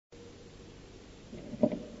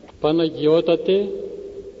Παναγιώτατε,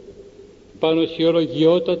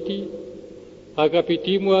 Πανοσιολογιότατη,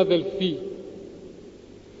 αγαπητοί μου αδελφοί,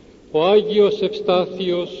 ο Άγιος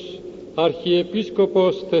Ευστάθιος,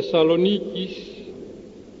 Αρχιεπίσκοπος Θεσσαλονίκης,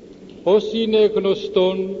 ως είναι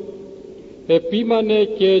γνωστόν, επίμανε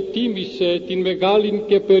και ετίμησε την μεγάλην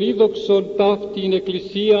και περίδοξον ταύτην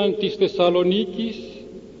εκκλησίαν της Θεσσαλονίκης,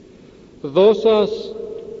 δώσας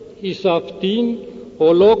εις αυτήν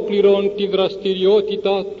ολόκληρον τη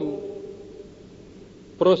δραστηριότητά του.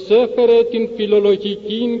 Προσέφερε την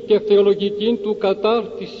φιλολογική και θεολογική του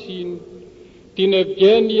κατάρτιση, την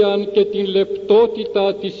ευγένεια και την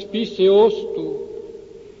λεπτότητα της φύσεώς του,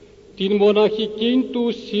 την μοναχική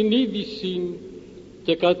του συνείδηση,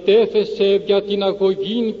 και κατέθεσε για την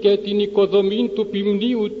αγωγή και την οικοδομή του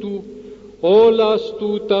ποιμνίου του όλας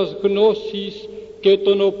του τας γνώσεις και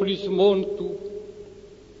των οπλισμών του.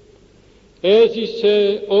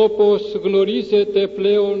 Έζησε, όπως γνωρίζετε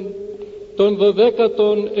πλέον, τον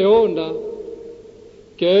 12ο αιώνα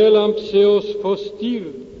και έλαμψε ως φωστήρ,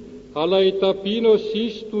 αλλά η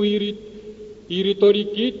ταπείνωσής του, η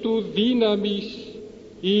ρητορική του δύναμης,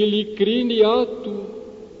 η ειλικρίνειά του,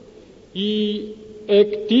 η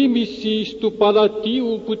εκτίμηση του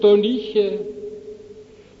παλατίου που τον είχε,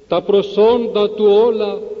 τα προσόντα του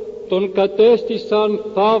όλα τον κατέστησαν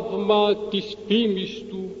θαύμα της φήμης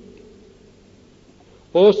του.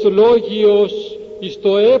 Ως λόγιος εις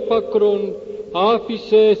το έπακρον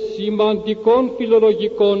άφησε σημαντικών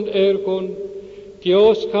φιλολογικών έργων και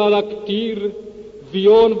ως χαρακτήρ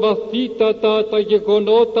βιών βαθύτατα τα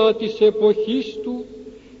γεγονότα της εποχής του,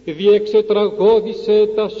 διεξετραγώδησε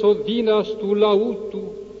τα σωδίνας του λαού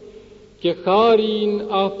του και χάριν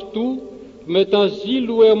αυτού με τα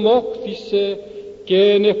ζήλου εμόχθησε και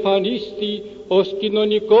ενεφανίστη ως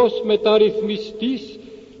κοινωνικός μεταρρυθμιστής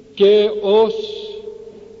και ως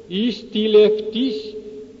ιστιλευτής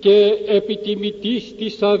και επιτιμητής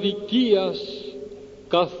της αδικίας,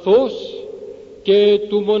 καθώς και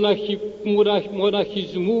του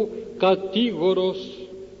μοναχισμού κατήγορος.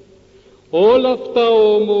 Όλα αυτά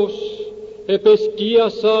όμως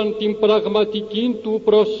επεσκίασαν την πραγματική του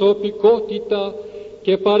προσωπικότητα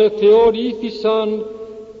και παρεθεωρήθησαν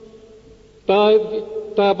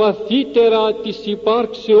τα βαθύτερα της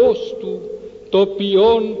υπάρξεώς του, το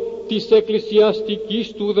ποιόν της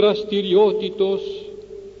εκκλησιαστικής του δραστηριότητος.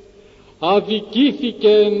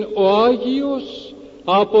 Αδικήθηκεν ο Άγιος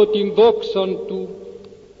από την δόξαν του.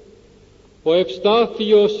 Ο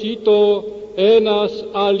Ευστάθιος ήτο ένας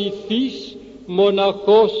αληθής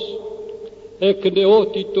μοναχός εκ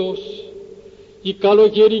νεότητος. Η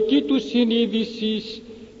καλογερική του συνείδησης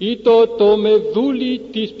ήτο το μεδούλι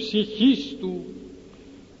της ψυχής του.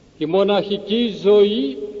 Η μοναχική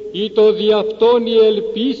ζωή ήτο δι' αυτόν η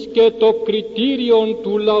ελπίς και το κριτήριον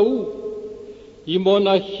του λαού. Οι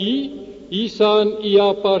μοναχοί ήσαν η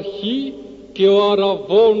απαρχή και ο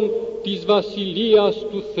αραβών της Βασιλείας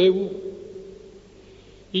του Θεού.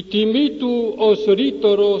 Η τιμή του ως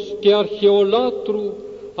ρήτορος και αρχαιολάτρου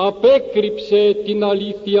απέκρυψε την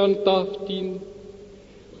αλήθειαν ταύτην,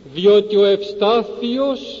 διότι ο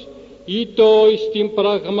Ευστάθιος ήτο εις την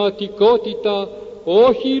πραγματικότητα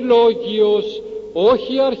όχι λόγιος,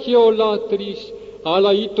 όχι αρχαιολάτρης,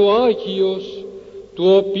 αλλά ήτο Άγιος, του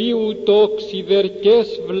οποίου το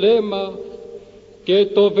ξιδερκές βλέμμα και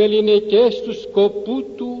το βεληνικές του σκοπού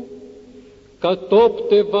του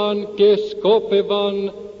κατόπτευαν και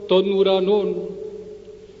σκόπευαν των ουρανών.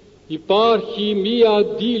 Υπάρχει μία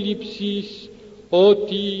αντίληψη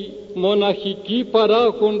ότι μοναχικοί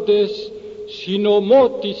παράγοντες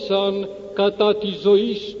συνομώτησαν κατά τη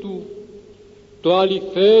ζωή του. Το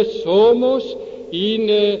αληθές όμως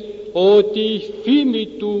είναι ότι η φήμη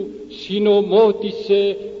του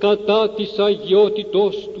συνομώτησε κατά της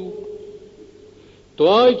αγιότητός του.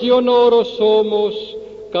 Το Άγιον Όρος όμως,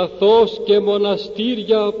 καθώς και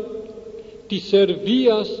μοναστήρια της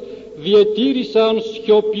Σερβίας, διετήρησαν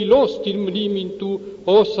σιωπηλώς την μνήμη του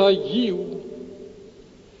ως Αγίου.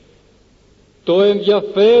 Το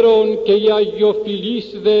ενδιαφέρον και η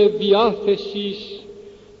αγιοφιλής δε διάθεσης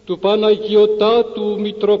του Παναγιωτάτου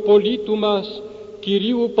Μητροπολίτου μας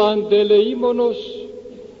Κυρίου Παντελεήμονος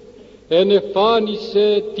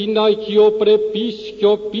ενεφάνισε την αγιοπρεπή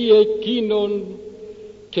σιωπή εκείνων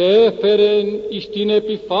και έφερεν εις την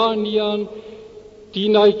επιφάνεια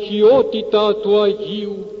την αγιότητα του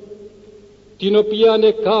Αγίου, την οποία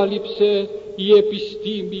εκάλυψε η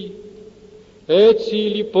επιστήμη. Έτσι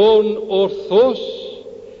λοιπόν ορθώς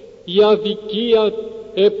η αδικία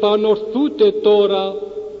επανορθούται τώρα,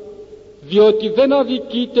 διότι δεν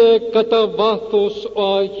αδικείται κατά βάθος ο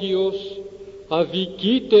Άγιος,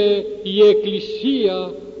 αδικείται η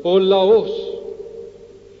Εκκλησία, ο λαός.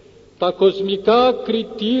 Τα κοσμικά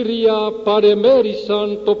κριτήρια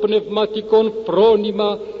παρεμέρισαν το πνευματικό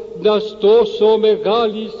φρόνημα μιας τόσο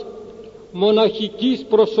μεγάλης μοναχικής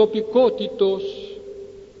προσωπικότητος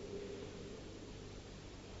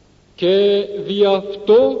και δι'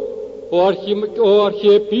 αυτό ο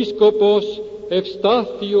Αρχιεπίσκοπος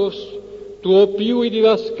Ευστάθιος, του οποίου η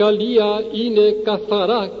διδασκαλία είναι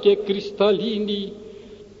καθαρά και κρυσταλλίνη,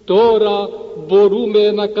 τώρα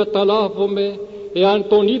μπορούμε να καταλάβουμε, εάν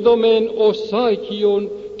τον είδομεν ως Άγιον,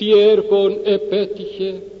 τι έργον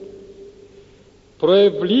επέτυχε.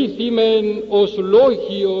 Προευλήθημεν ως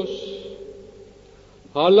λόγιος,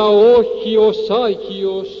 αλλά όχι ως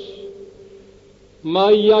Άγιος,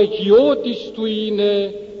 μα η αγιότης του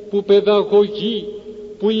είναι που παιδαγωγεί,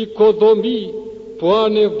 που οικοδομεί, που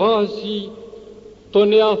ανεβάζει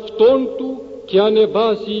τον εαυτόν του και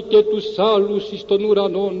ανεβάζει και τους άλλους εις των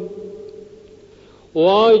ουρανών. Ο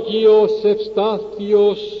Άγιος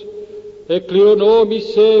Ευστάθιος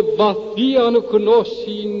εκκληρονόμησε βαθίαν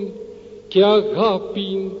γνώσιν και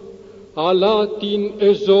αγάπην, αλλά την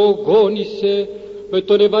εζωογόνησε με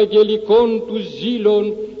τον ευαγγελικών του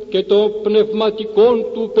ζήλων και των πνευματικών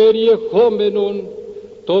του περιεχόμενων,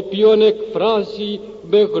 το οποίον εκφράζει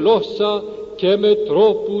με γλώσσα και με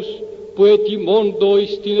τρόπους που ετιμώντο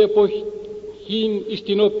εις την εποχή εις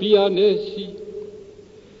την οποία έζει.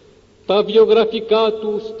 Τα βιογραφικά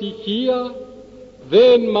του στοιχεία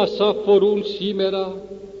δεν μας αφορούν σήμερα.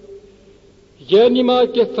 Γέννημα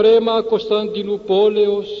και θρέμα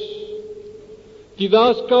Κωνσταντινουπόλεως,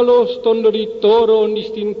 διδάσκαλος των ρητόρων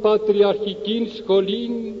εις την Πατριαρχική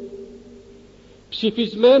Σχολήν,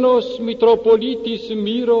 ψηφισμένος Μητροπολίτης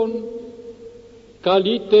Μύρων,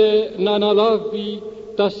 καλείται να αναλάβει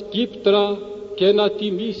τα σκύπτρα και να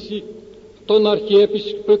τιμήσει των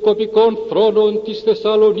αρχιεπισκοπικών θρόνων της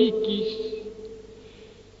Θεσσαλονίκης,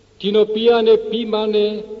 την οποία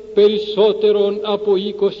επίμανε περισσότερον από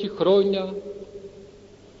 20 χρόνια.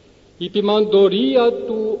 Η ποιμαντορία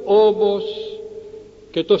του όμως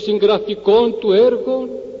και το συγγραφικό του έργο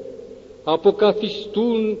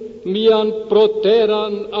αποκαθιστούν μίαν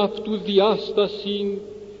προτέραν αυτού διάσταση,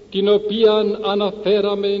 την οποίαν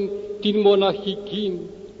αναφέραμεν την μοναχική.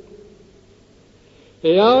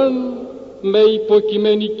 Εάν με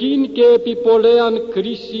υποκειμενική και επιπολέαν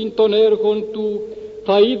κρίση των έργων του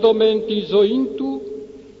θα είδομεν την ζωή του,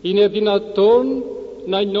 είναι δυνατόν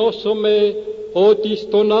να νιώσουμε ότι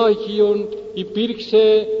στον Άγιον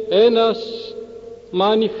υπήρξε ένας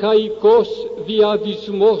μανιχαϊκός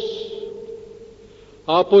διαδισμός.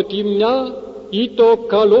 Από τη μια ήτο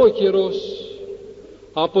καλόγερος,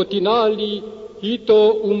 από την άλλη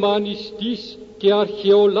ήτο ουμανιστής και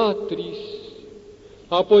αρχαιολάτρης,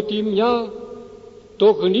 από τη μια το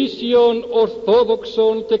γνήσιον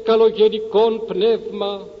ορθόδοξον και καλογερικών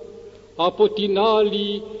πνεύμα, από την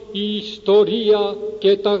άλλη η ιστορία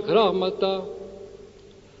και τα γράμματα,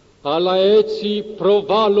 αλλά έτσι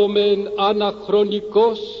προβάλλομεν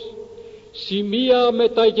αναχρονικώς σημεία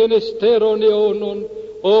μεταγενεστέρων αιώνων,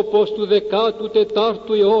 όπως του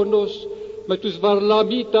 14ου αιώνος με τους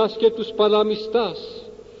Βαρλαμίτας και τους Παλαμιστάς,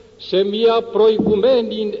 σε μια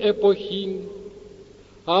προηγουμένη εποχή.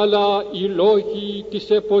 Αλλά οι λόγοι της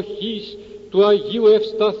εποχής του Αγίου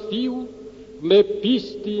Ευσταθίου με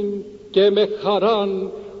πίστην και με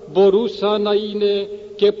χαράν μπορούσαν να είναι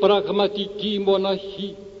και πραγματικοί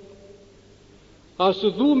μοναχοί. Ας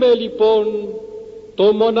δούμε λοιπόν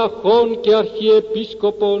των μοναχών και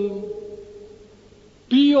αρχιεπίσκοπων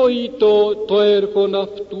ποιο ήτο το έργον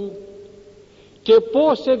αυτού και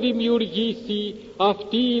πώς δημιουργήθη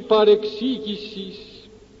αυτή η παρεξήγηση.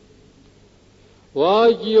 Ο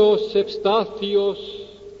Άγιος Ευστάθιος,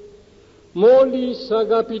 μόλις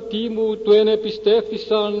αγαπητοί μου του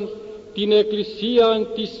ενεπιστέφθησαν την εκκλησία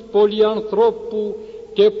της πολυανθρώπου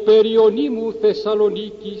και περιονίμου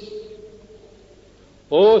Θεσσαλονίκης,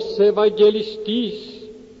 ως Ευαγγελιστής,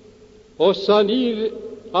 ως ανήρ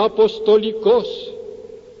αποστολικός,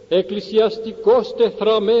 εκκλησιαστικός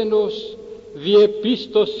τεθραμένος,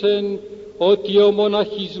 διεπίστωσεν ότι ο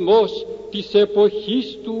μοναχισμός της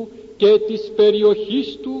εποχής του και της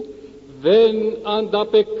περιοχής του δεν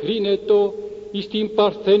ανταπεκρίνεται εις την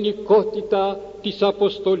παρθενικότητα της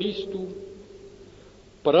αποστολής του.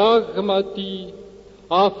 Πράγματι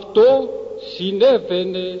αυτό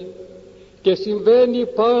συνέβαινε και συμβαίνει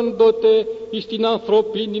πάντοτε εις την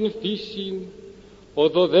ανθρωπίνη φύση. Ο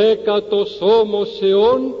 12ος όμως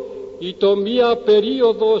αιών ήτο μία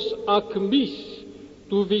περίοδος ακμής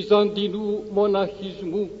του βυζαντινού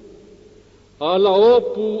μοναχισμού, αλλά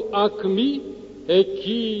όπου ακμή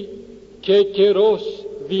εκεί και καιρός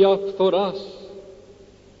διαφθοράς.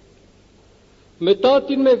 Μετά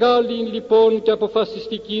την μεγάλη λοιπόν και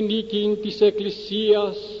αποφασιστική νίκη της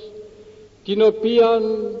Εκκλησίας,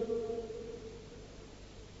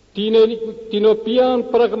 την οποία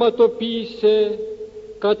πραγματοποίησε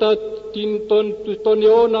κατά τον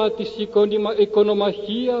αιώνα της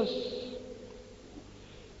οικονομαχίας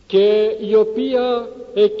και η οποία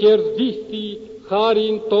εκερδίθη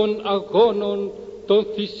χάριν των αγώνων, των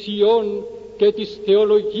θυσιών και της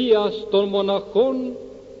θεολογίας των μοναχών,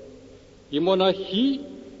 οι μοναχοί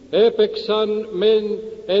έπαιξαν μεν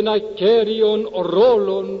ένα κέριον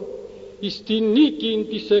ρόλον εις την νίκη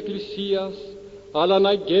της Εκκλησίας, αλλά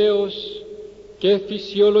αναγκαίως και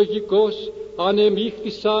φυσιολογικός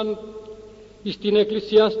ανεμίχθησαν εις την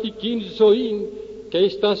εκκλησιαστική ζωή και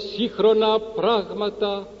εις τα σύγχρονα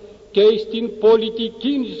πράγματα και εις την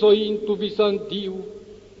πολιτική ζωή του Βυζαντίου,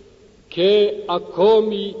 και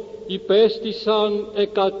ακόμη υπέστησαν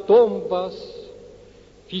εκατόμβας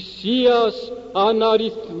θυσίας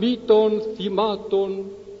αναριθμήτων θυμάτων.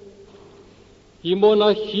 Οι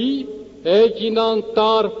μοναχοί έγιναν τα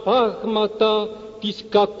αρπάγματα της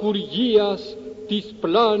κακουργίας, της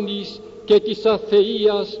πλάνης και της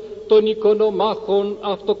αθείας των οικονομάχων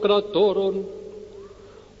αυτοκρατόρων.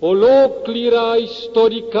 Ολόκληρα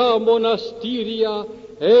ιστορικά μοναστήρια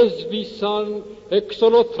έσβησαν,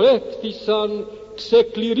 εξολοθρεύθησαν,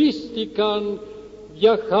 ξεκληρίστηκαν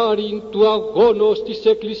για χάριν του αγώνος της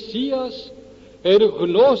Εκκλησίας,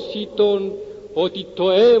 εργνώσιτον ότι το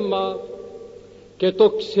αίμα και το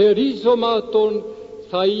ξερίζωμα των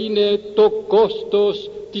θα είναι το κόστος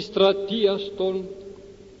της στρατείας των.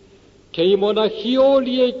 Και οι μοναχοί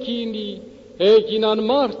όλοι εκείνοι έγιναν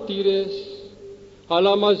μάρτυρες,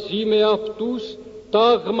 αλλά μαζί με αυτούς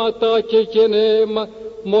τάγματα και γενναία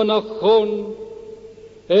μοναχών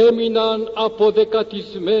έμειναν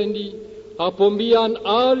αποδεκατισμένοι από μίαν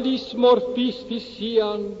άλλης μορφής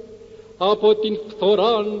θυσίαν, από την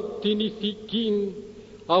φθοράν την ηθικήν,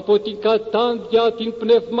 από την κατάντια την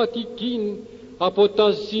πνευματικήν, από τα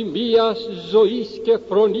ζημίας ζωής και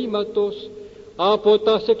φρονήματος, από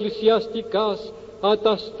τα εκκλησιαστικάς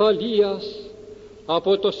ατασφαλείας,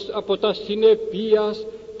 από τα συνεπίας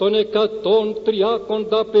των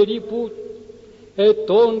 130 περίπου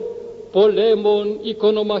ετών πολέμων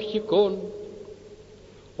οικονομαχικών.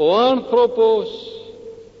 Ο άνθρωπος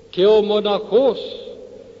και ο μοναχός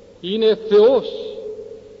είναι Θεός,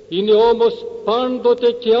 είναι όμως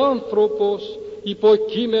πάντοτε και άνθρωπος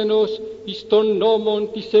υποκείμενος εις των νόμων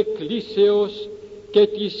της εκκλήσεως και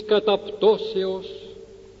της καταπτώσεως.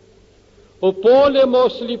 Ο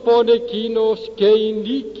πόλεμος λοιπόν εκείνος και η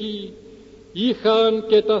νίκη είχαν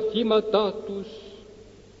και τα θύματά τους.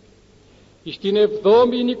 Εις την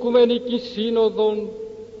 7η Οικουμενική Σύνοδον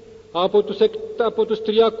από τους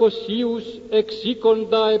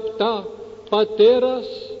 367 πατέρας,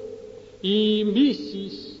 οι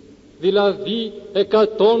ημίσεις, δηλαδή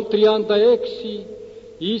 136,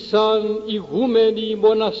 ήσαν ηγούμενοι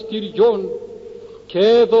μοναστηριών και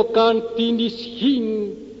έδωκαν την ισχύν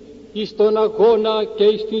εις τον αγώνα και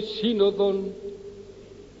εις την σύνοδον.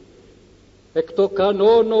 Εκ των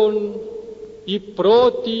κανόνων οι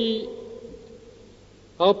πρώτοι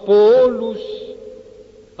από όλους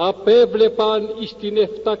απέβλεπαν εις την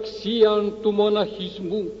εφταξίαν του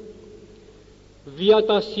μοναχισμού, δια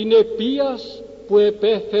τα συνεπίας που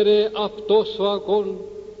επέφερε αυτός ο αγών.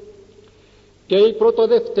 Και η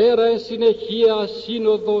πρωτοδευτέρα εν συνεχεία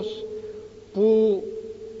σύνοδος που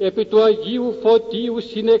επί του Αγίου Φωτίου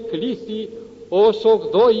συνεκλήθη ως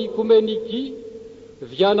 8η Οικουμενική,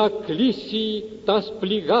 για να κλείσει τα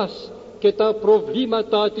πληγάς και τα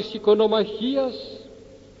προβλήματα της οικονομαχίας,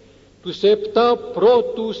 τους 7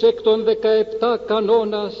 πρώτους εκ των 17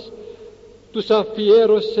 κανόνας τους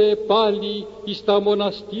αφιέρωσε πάλι εις τα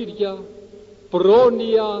μοναστήρια,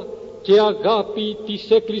 πρόνοια και αγάπη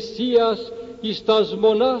της Εκκλησίας εις τας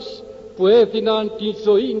μονάς που έδιναν την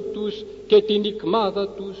ζωή τους και την ικμάδα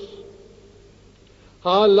τους.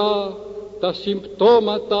 Αλλά τα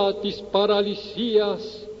συμπτώματα της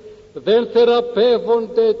παραλυσίας δεν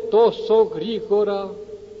θεραπεύονται τόσο γρήγορα,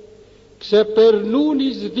 ξεπερνούν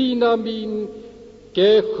εις δύναμην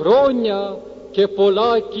και χρόνια και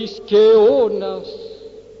πολλάκις και αιώνας.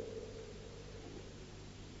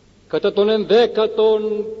 Κατά τον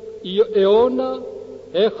 11ο αιώνα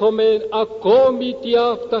έχουμε ακόμη τι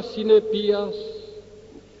αυτά συνεπίας,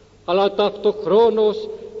 αλλά ταυτοχρόνως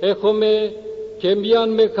έχουμε και μια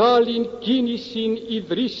μεγάλη κίνηση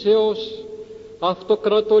ιδρύσεως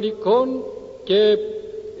αυτοκρατορικών και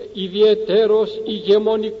ιδιαιτέρως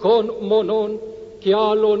ηγεμονικών μονών και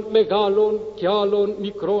άλλων μεγάλων και άλλων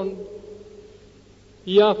μικρών.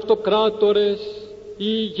 Οι αυτοκράτορες, οι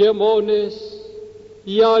ηγεμόνες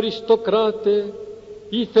οι αριστοκράτες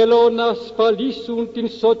ήθελαν να ασφαλίσουν την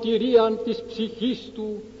σωτηρία της ψυχής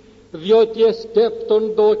του, διότι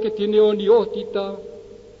εσκέπτοντο και την αιωνιότητα,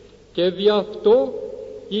 και δι' αυτό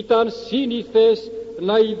ήταν σύνηθες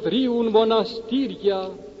να ιδρύουν μοναστήρια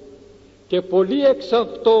και πολλοί εξ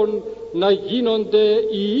αυτών να γίνονται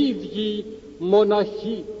οι ίδιοι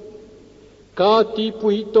μοναχοί, κάτι που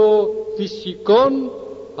ήταν φυσικόν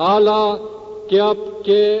αλλά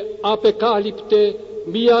και απεκάλυπτε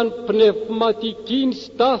μίαν πνευματική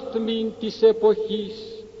στάθμη της εποχής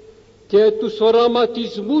και τους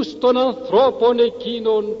οραματισμούς των ανθρώπων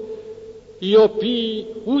εκείνων, οι οποίοι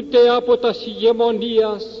ούτε από τα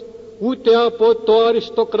ηγεμονίας ούτε από το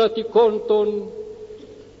αριστοκρατικόν των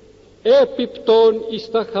έπιπτον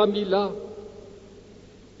εις τα χαμηλά.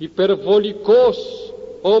 Υπερβολικός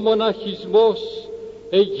ο μοναχισμός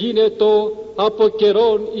εγίνετο από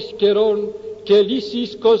καιρόν εις καιρόν και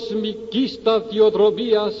λύσης κοσμικής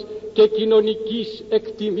σταδιοδρομίας και κοινωνικής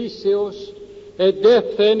εκτιμήσεως,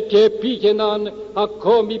 εντεύθεν και πήγαιναν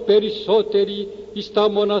ακόμη περισσότεροι εις τα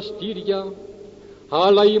μοναστήρια,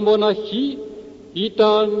 αλλά οι μοναχοί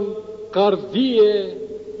ήταν καρδίε,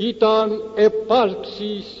 ήταν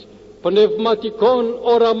επάλξεις πνευματικών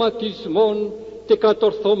οραματισμών και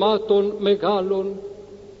κατορθωμάτων μεγάλων.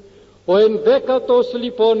 Ο 11ος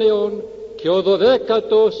λοιπόν αιών και ο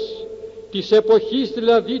 12ος της εποχής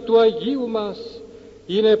δηλαδή του Αγίου μας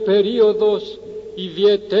είναι περίοδος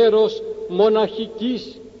ιδιαιτέρως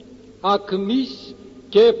μοναχικής ακμής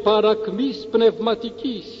και παρακμής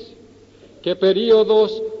πνευματικής και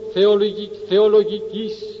περίοδος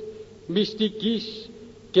θεολογικής, μυστικής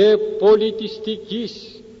και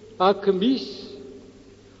πολιτιστικής ακμής,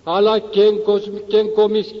 αλλά και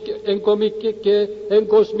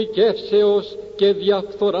εγκοσμικεύσεως και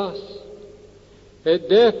διαφθοράς.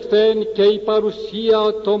 Εντεύθεν και η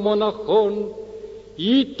παρουσία των μοναχών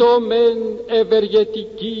ήτο μεν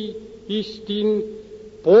ευεργετική εις την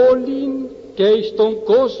πόλην και εις τον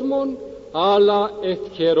κόσμον, αλλά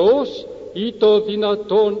ευχερός ήτο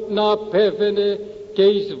δυνατόν να απέβαινε και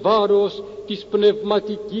εις βάρος της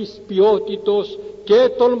πνευματικής ποιότητος και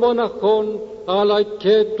των μοναχών αλλά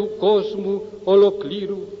και του κόσμου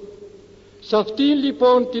ολοκλήρου. Σ' αυτήν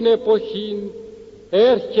λοιπόν την εποχή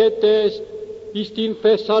έρχεται εις την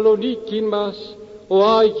Θεσσαλονίκη μας ο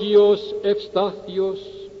Άγιος Ευστάθιος.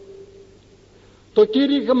 Το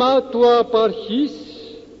κήρυγμα του απαρχής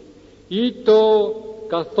ήτο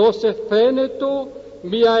καθώς εφαίνετο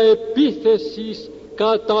μια επίθεση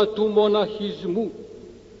κατά του μοναχισμού.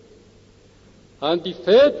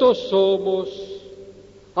 Αντιθέτως όμως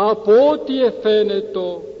από ό,τι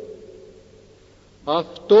εφαίνετο,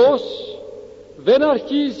 αυτός δεν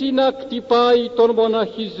αρχίζει να κτυπάει τον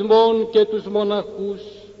μοναχισμόν και τους μοναχούς,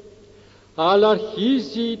 αλλά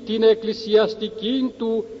αρχίζει την εκκλησιαστική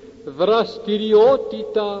του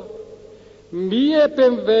δραστηριότητα, μη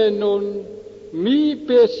επεμβαίνων, μη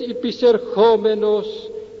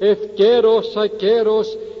υπησερχόμενος ευκαιρός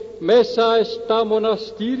ακέρος μέσα στα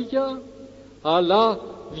μοναστήρια, αλλά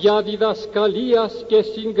δια διδασκαλίας και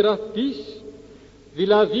συγγραφής,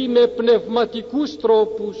 δηλαδή με πνευματικούς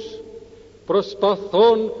τρόπους,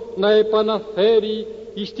 προσπαθών να επαναφέρει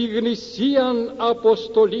εις τη γνησίαν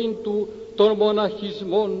αποστολήν του των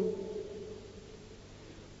μοναχισμών.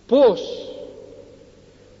 Πώς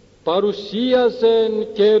παρουσίαζεν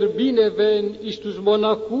και ερμήνευεν εις τους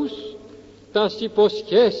μοναχούς τας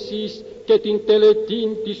υποσχέσεις και την τελετήν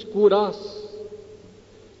της κουράς.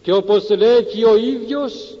 Και όπως λέγει ο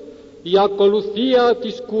ίδιος, η ακολουθία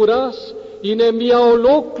της κουράς είναι μια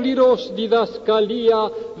ολόκληρος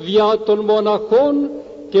διδασκαλία δια των μοναχών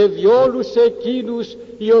και διόλους εκείνους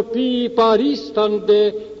οι οποίοι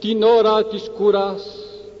παρίστανται την ώρα της κουράς.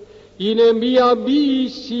 Είναι μια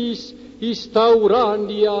μοίησης εις τα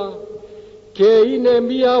ουράνια και είναι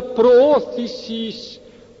μια προώθηση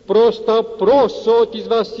προς τα πρόσω της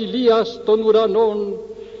βασιλείας των ουρανών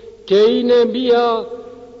και είναι μια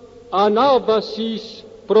ανάβασης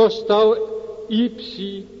προς τα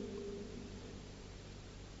ύψη.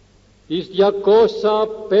 Εις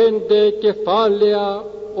 205 κεφάλαια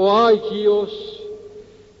ο Άγιος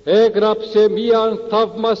έγραψε μίαν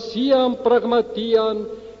θαυμασίαν πραγματίαν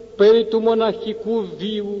περί του μοναχικού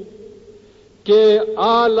βίου και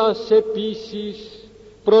άλλας επίσης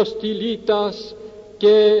προστιλήτας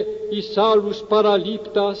και εις άλλους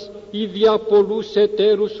παραλήπτας ή δια πολλούς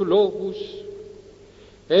εταίρους λόγους.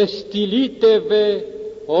 Εστιλίτευε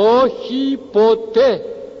όχι ποτέ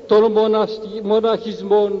των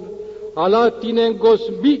μοναχισμών, αλλά την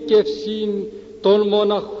εγκοσμίκευση των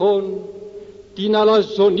μοναχών, την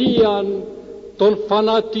αλαζονίαν, των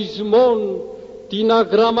φανατισμών την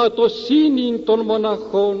αγραμματοσύνη των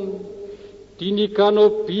μοναχών, την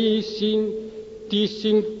ικανοποίηση της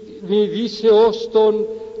συνειδήσεώς των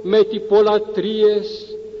με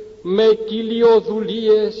τυπολατρίες, με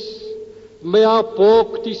κοιλιοδουλίες, με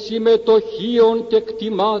απόκτηση μετοχίων και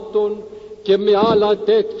κτημάτων και με άλλα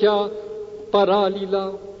τέτοια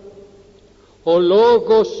παράλληλα. Ο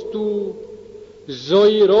λόγος του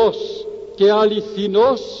ζωηρός και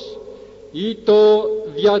αληθινός ήτο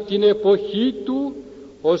δια την εποχή του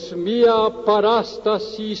ως μία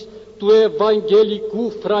παράσταση του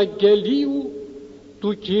Ευαγγελικού Φραγγελίου,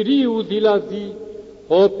 του Κυρίου δηλαδή,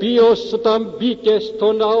 ο οποίος όταν μπήκε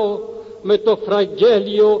στο ναό με το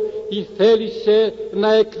Φραγγέλιο θέλησε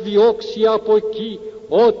να εκδιώξει από εκεί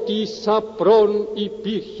ό,τι σαπρόν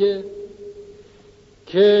υπήρχε.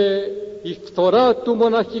 Και η φθορά του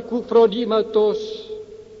μοναχικού φρονήματος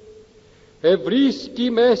ευρίσκει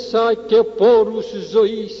μέσα και πόρους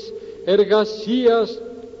ζωής, εργασίας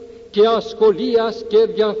και ασχολίας και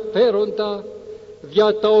ενδιαφέροντα,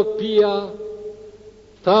 δια τα οποία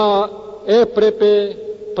θα έπρεπε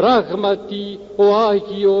πράγματι ο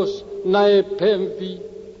Άγιος να επέμβει.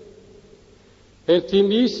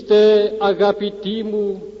 Ενθυμίστε, αγαπητοί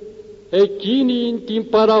μου, εκείνη την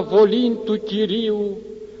παραβολή του Κυρίου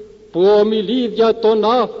που ομιλεί για τον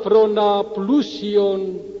άφρονα πλούσιον,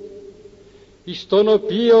 εις τον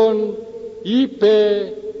οποίον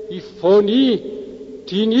είπε η φωνή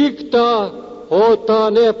τη νύχτα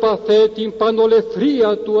όταν έπαθε την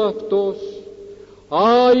πανολεθρία του αυτός: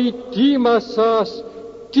 «Άι τίμα σας,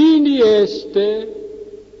 τίνι έστε».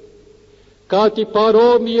 Κάτι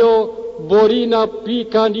παρόμοιο μπορεί να πει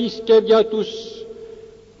κανείς και για τους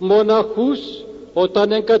μοναχούς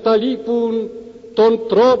όταν εγκαταλείπουν των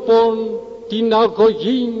τρόπων, την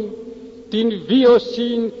αγωγή, την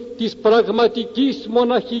βίωση της πραγματικής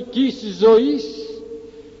μοναχικής ζωής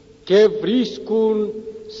και βρίσκουν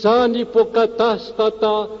σαν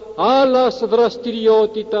υποκατάστατα άλλας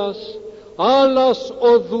δραστηριότητας, άλλας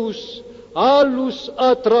οδούς,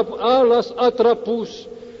 άλλας ατραπούς,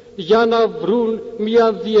 για να βρουν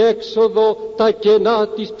μια διέξοδο τα κενά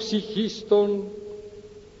της ψυχής των.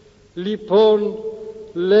 Λοιπόν,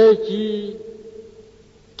 λέγει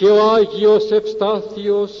και ο Άγιος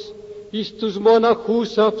Ευστάθιος εις τους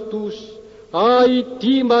μοναχούς αυτούς: «Άι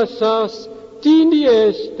τίμα σας, τίνι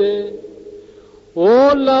έστε».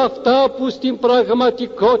 Όλα αυτά που στην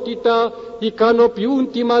πραγματικότητα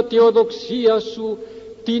ικανοποιούν τη ματαιοδοξία σου,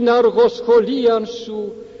 την αργοσχολία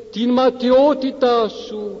σου, την ματαιότητά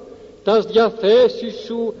σου, τας διαθέσεις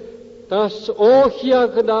σου, τας όχι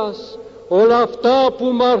αγνάς, όλα αυτά που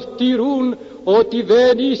μαρτυρούν ότι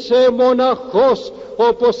δεν είσαι μοναχός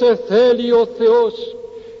όπως θέλει ο Θεός,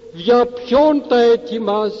 για ποιον τα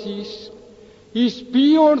ετοιμάζεις, εις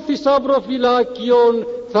ποιον θησαυροφυλάκιον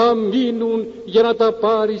θα μείνουν για να τα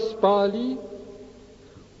πάρεις πάλι?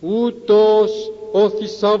 Ούτως ο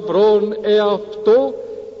θησαυρών εαυτό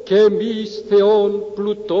και εμείς Θεών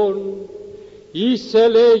πλουτών. Είσαι,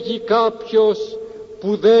 λέγει κάποιος,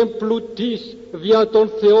 που δεν πλουτείς δια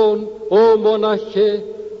των Θεών, ο μοναχέ,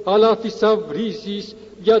 αλλά θησαυρίζεις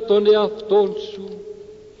για τον εαυτόν σου.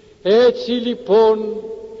 Έτσι λοιπόν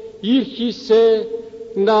ήρχισε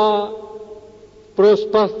να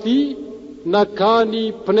προσπαθεί να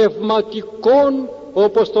κάνει πνευματικόν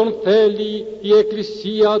όπως τον θέλει η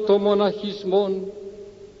Εκκλησία των μοναχισμών.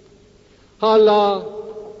 Αλλά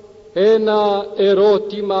ένα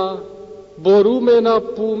ερώτημα μπορούμε να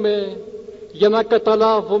πούμε για να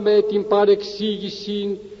καταλάβουμε την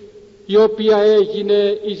παρεξήγηση η οποία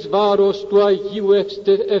έγινε εις βάρος του Αγίου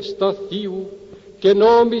Ευσταθίου και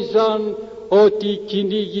νόμιζαν ότι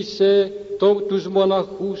κυνήγησε τους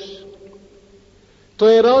μοναχούς. Το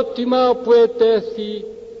ερώτημα που ετέθη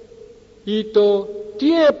ήταν: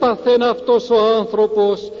 τι έπαθεν αυτός ο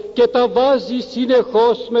άνθρωπος και τα βάζει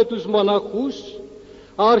συνεχώς με τους μοναχούς?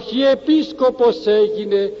 Αρχιεπίσκοπος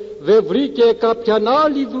έγινε, δεν βρήκε κάποιαν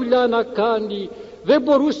άλλη δουλειά να κάνει, δεν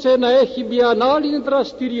μπορούσε να έχει μια άλλη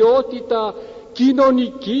δραστηριότητα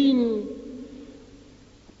κοινωνική,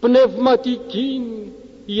 πνευματική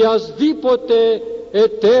ή ασδήποτε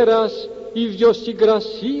ετέρας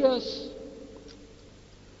ιδιοσυγκρασίας?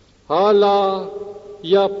 Αλλά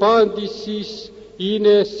η απάντηση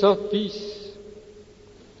είναι σαφής.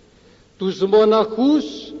 Τους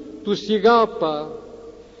μοναχούς τους ηγάπα,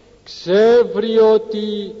 ξεύρει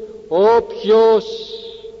ότι όποιος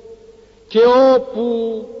και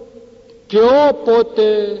όπου και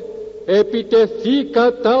όποτε επιτεθεί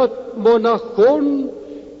κατά μοναχών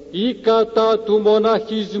ή κατά του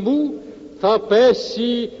μοναχισμού θα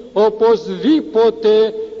πέσει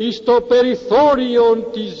οπωσδήποτε εις το περιθώριο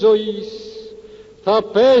της ζωής, θα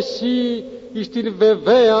πέσει εις την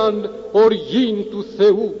βεβαίαν οργήν του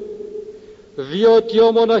Θεού, διότι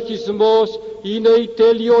ο μοναχισμός είναι η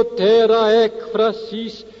τελειωτέρα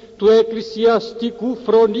έκφρασης του εκκλησιαστικού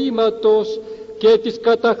φρονήματος και της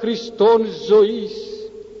κατά Χριστόν ζωής.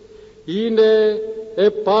 Είναι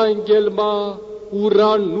επάγγελμα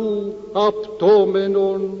ουρανού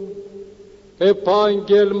απτόμενον,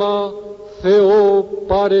 επάγγελμα Θεό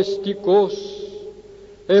παρεστικός,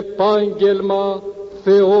 επάγγελμα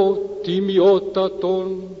Θεό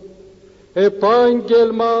τιμιότατον,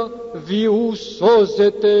 επάγγελμα διού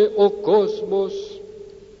σώζεται ο κόσμος.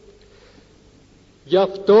 Γι'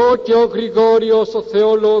 αυτό και ο Γρηγόριος ο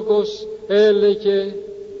θεολόγος έλεγε: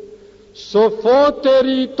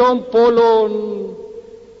 «Σοφότεροι των πολλών,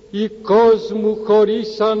 οι κόσμου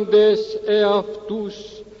χωρίσαντες εαυτούς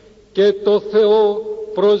και το Θεό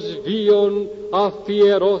προσβίων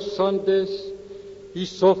αφιερώσαντες, οι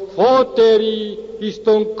σοφότεροι εις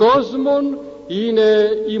τον κόσμον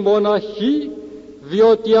είναι οι μοναχοί,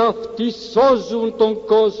 διότι αυτοί σώζουν τον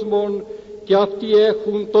κόσμον και αυτοί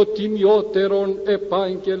έχουν το τιμιότερον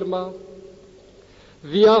επάγγελμα».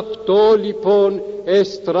 Δι' αυτό λοιπόν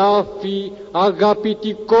εστράφη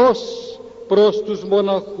αγαπητικός προς τους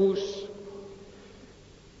μοναχούς.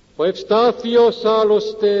 Ο Ευστάθιος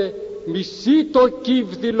άλλωστε μισεί το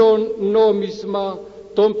κύβδηλον νόμισμα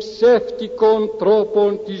των ψεύτικων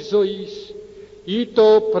τρόπων της ζωής, ή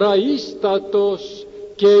το πραίστατος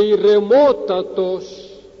και ηρεμότατος,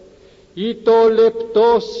 ή το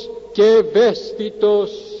λεπτός και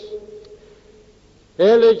ευαίσθητος.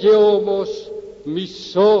 Έλεγε όμως: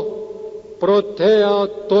 «Μισώ πρωτέα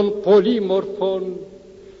των πολύμορφων,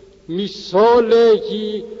 μισώ»,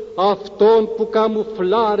 λέγει, «αυτόν που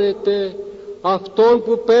καμουφλάρεται, αυτόν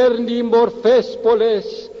που παίρνει μορφές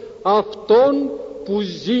πολλές, αυτόν που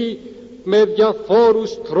ζει με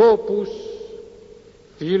διαφόρους τρόπους.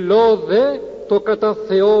 Φιλώ δε το κατά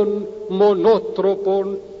Θεόν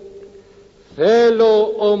μονότροπον.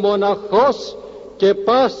 Θέλω ο μοναχός και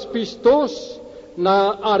πας πιστός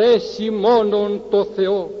να αρέσει μόνον το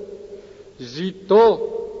Θεό. Ζητώ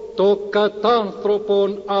το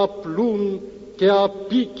κατάνθρωπον απλούν και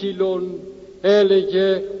απίκυλον»,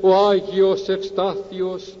 έλεγε ο Άγιος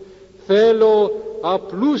Ευστάθιος. «Θέλω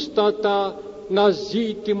απλούστατα να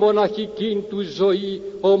ζει τη μοναχική του ζωή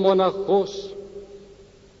ο μοναχός».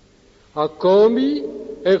 Ακόμη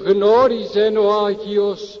εγνώριζε ο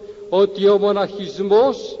Άγιος ότι ο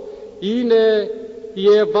μοναχισμός είναι η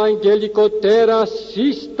ευαγγελικοτέρα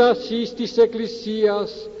σύσταση της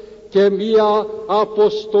Εκκλησίας και μία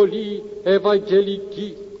αποστολή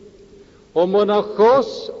ευαγγελική. Ο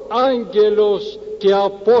μοναχός άγγελος και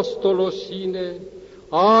απόστολος είναι,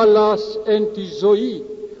 άλλας εν τη ζωή,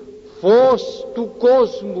 φως του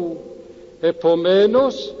κόσμου.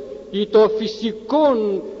 Επομένως, ή το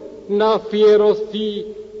φυσικόν να αφιερωθεί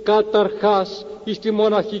καταρχάς εις τη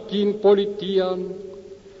μοναχική πολιτεία.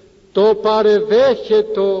 Το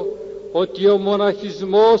παρεδέχετο ότι ο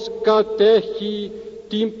μοναχισμός κατέχει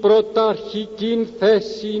την πρωταρχική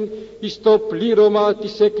θέση εις το πλήρωμα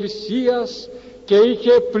της Εκκλησίας και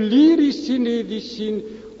είχε πλήρη συνείδηση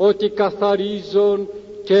ότι καθαρίζον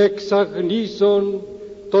και εξαγνίζον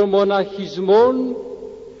των μοναχισμών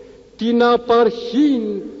την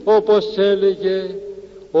απαρχήν, όπως έλεγε,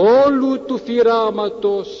 όλου του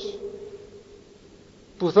φυράματος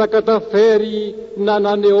που θα καταφέρει να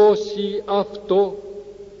ανανεώσει αυτό.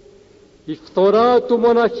 Η φθορά του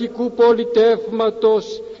μοναχικού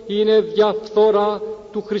πολιτεύματος είναι διαφθορά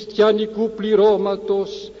του χριστιανικού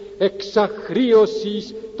πληρώματος,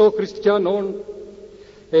 εξαχρίωσης των χριστιανών.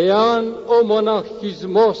 Εάν ο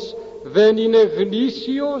μοναχισμός δεν είναι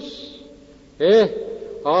γνήσιος,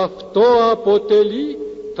 αυτό αποτελεί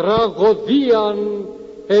τραγωδίαν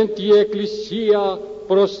εν τη Εκκλησία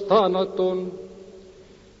προς θάνατον.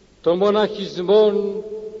 Το μοναχισμόν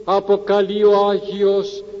αποκαλεί ο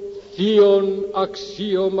Άγιος θείον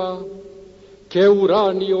αξίωμα και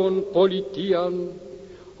ουράνιον πολιτείαν.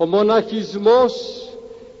 Ο μοναχισμός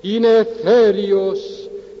είναι εθέριος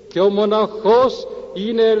και ο μοναχός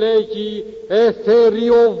είναι, λέγει,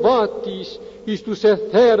 εθεριοβάτης, εις τους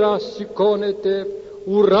εθέρας σηκώνεται,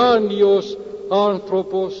 ουράνιος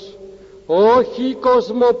άνθρωπος, όχι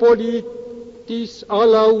κοσμοπολίτης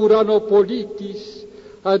αλλά ουρανοπολίτης.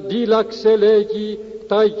 Αντίλαξε, λέγει,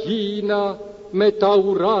 τα γήινα με τα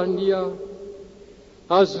ουράνια.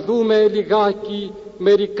 Ας δούμε λιγάκι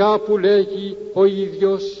μερικά που λέγει ο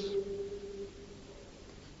ίδιος.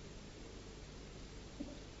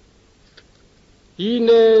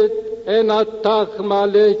 Είναι ένα τάγμα,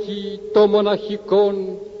 λέγει, το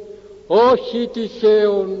μοναχικόν, όχι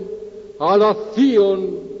τυχαίων αλλά θείων.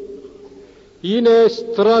 είναι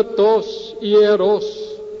στρατός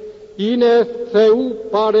ιερός, είναι Θεού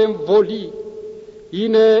παρεμβολή,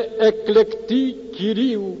 είναι εκλεκτή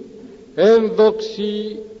Κυρίου,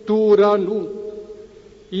 ένδοξη του ουρανού,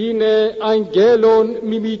 είναι αγγέλων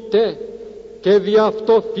μιμητέ και δι'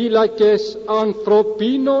 αυτό φύλακες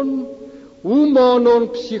ανθρωπίνων, ου μόνον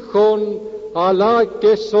ψυχών αλλά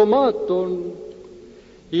και σωμάτων.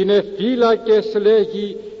 Είναι φύλακες,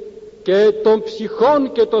 λέγει, και των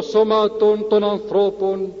ψυχών και των σωμάτων των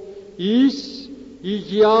ανθρώπων, εις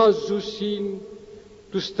υγιάζουσιν,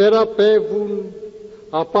 τους θεραπεύουν,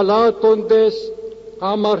 απαλλάτοντες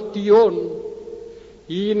αμαρτιών.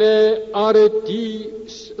 Είναι αρετή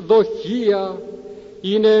δοχεία,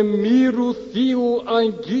 είναι μύρου θείου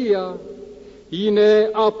αγγεία, είναι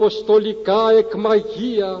αποστολικά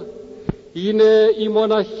εκμαγεία, είναι η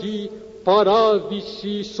μοναχή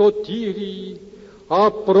παράδειση σωτήριη,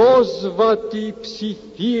 απρόσβατη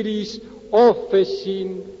ψιθύρης όφεσιν.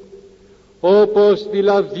 Όπως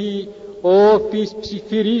δηλαδή ο όφης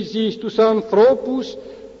ψιθυρίζει στους ανθρώπους,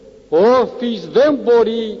 ο όφης δεν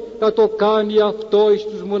μπορεί να το κάνει αυτό εις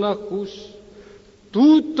τους μοναχούς.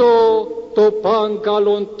 Τούτο το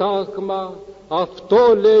πάγκαλον τάγμα, αυτό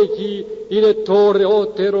λέγει, είναι το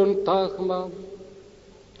ωραιότερον τάγμα.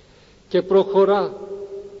 Και προχωρά,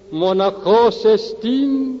 μοναχός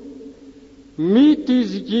εστίν μη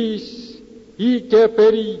της γης ή και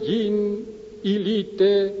περί γην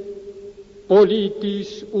ηλίτε,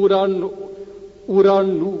 πολίτης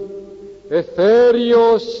ουρανού,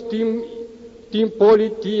 εθέριος την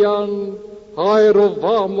πολιτείαν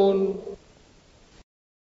αεροβάμων.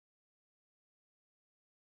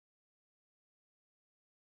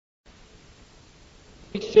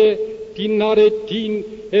 Είσαι την αρετήν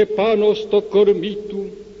επάνω στο κορμί του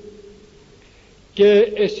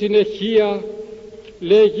και συνεχεία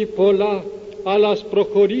λέγει πολλά, αλλά ας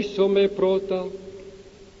προχωρήσουμε πρώτα.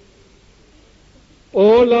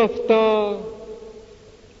 Όλα αυτά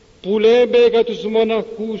που λέμε για τους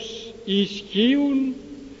μοναχούς ισχύουν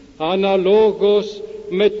αναλόγως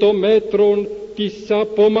με το μέτρο της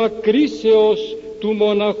απομακρύσεως του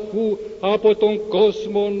μοναχού από τον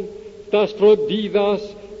κόσμο, τα φροντίδας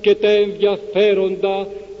και τα ενδιαφέροντα,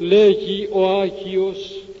 λέγει ο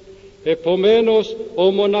Άγιος. Επομένως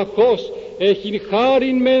ο μοναχός έχει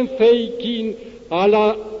χάριν μεν θεϊκήν,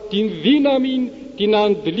 αλλά την δύναμη την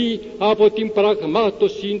αντλεί από την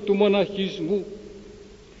πραγμάτωση του μοναχισμού.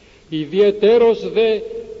 Ιδιαιτέρως δε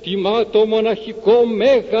τιμά το μοναχικό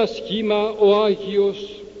μέγα σχήμα ο Άγιος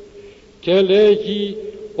και λέγει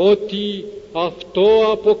ότι αυτό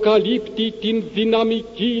αποκαλύπτει την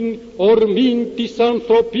δυναμική ορμή της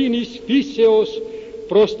ανθρωπίνης φύσεως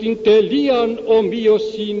προς την τελείαν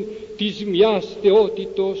ομοίωση της μιας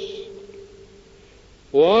θεότητος.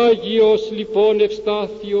 Ο Άγιος λοιπόν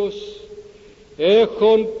Ευστάθιος,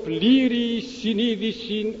 έχων πλήρη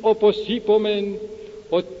συνείδηση, όπως είπομεν,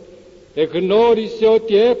 εγνώρισε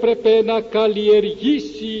ότι έπρεπε να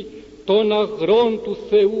καλλιεργήσει τον αγρόν του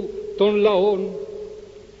Θεού των λαών.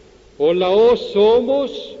 Ο λαός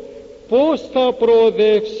όμως πώς θα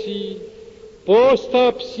προοδεύσει, πώς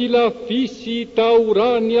θα ψηλαφίσει τα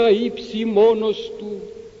ουράνια ύψη μόνος του?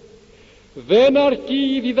 Δεν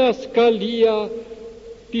αρκεί η διδασκαλία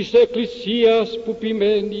της Εκκλησίας που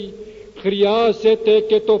ποιμένει, χρειάζεται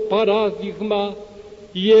και το παράδειγμα,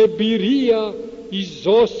 η εμπειρία, η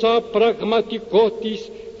ζώσα πραγματικότης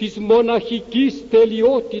της μοναχικής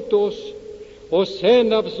τελειότητος ως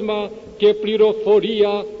έναυσμα και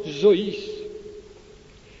πληροφορία ζωής.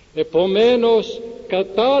 Επομένως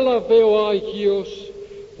κατάλαβε ο Άγιος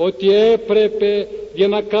ότι έπρεπε για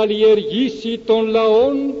να καλλιεργήσει τον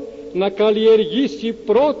λαόν να καλλιεργήσει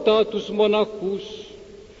πρώτα τους μοναχούς.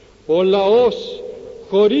 Ο λαός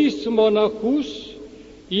χωρίς μοναχούς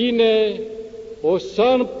είναι ως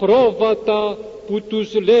σαν πρόβατα που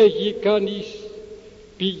τους λέγει κανείς,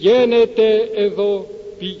 πηγαίνετε εδώ,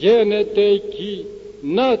 πηγαίνετε εκεί,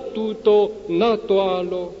 να τούτο, να το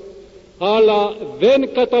άλλο, αλλά δεν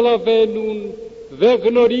καταλαβαίνουν, δεν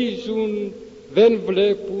γνωρίζουν, δεν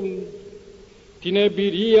βλέπουν. Την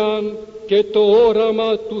εμπειρία και το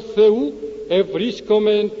όραμα του Θεού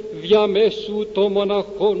ευρίσκομεν διαμέσου των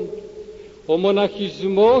μοναχών. Ο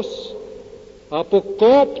μοναχισμός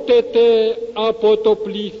αποκόπτεται από το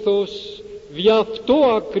πλήθος δι' αυτό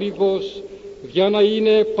ακριβώς, για να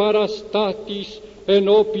είναι παραστάτης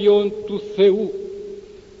ενώπιον του Θεού,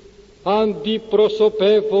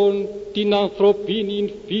 αντιπροσωπεύων την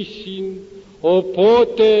ανθρωπίνη φύση.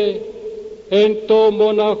 Οπότε εν το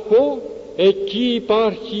μοναχό εκεί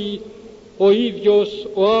υπάρχει ο ίδιος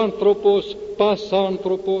ο άνθρωπος, πας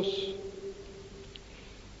άνθρωπος.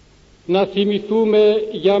 να θυμηθούμε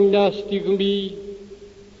για μια στιγμή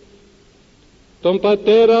τον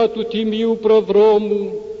πατέρα του Τιμίου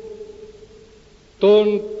Προδρόμου,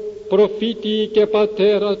 τον προφήτη και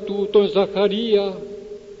πατέρα του, τον Ζαχαρία,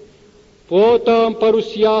 που όταν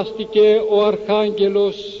παρουσιάστηκε ο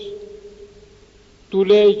Αρχάγγελος του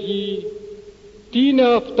λέγει: «Τι είναι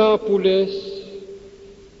αυτά που λες,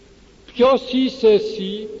 ποιος είσαι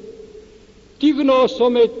εσύ, τι γνώσω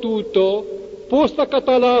με τούτο, πώς θα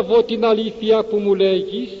καταλάβω την αλήθεια που μου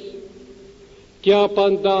λέγεις?» Και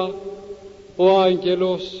απαντά ο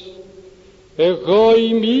άγγελος: «Εγώ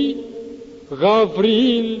είμαι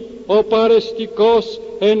Γαβριήλ, ο παρεστικός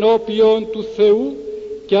ενώπιον του Θεού,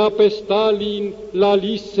 και απεστάλην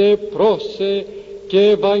λαλήσε πρόσε και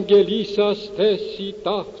ευαγγελίσας θέση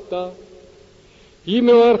ταύτα.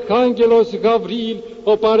 Είμαι ο Αρχάγγελος Γαβριήλ,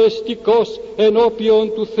 ο παρεστικός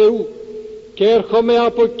ενώπιον του Θεού, και έρχομαι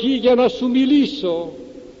από εκεί για να σου μιλήσω».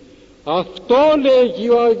 Αυτό λέγει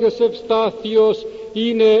ο Άγιος Ευστάθιος,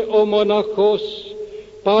 είναι ο μοναχός,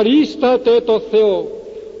 παρίσταται το Θεό,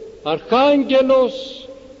 Αρχάγγελος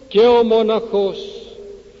και ο μοναχός,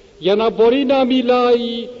 για να μπορεί να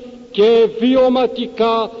μιλάει και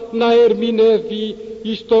βιωματικά να ερμηνεύει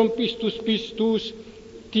εις τους πιστούς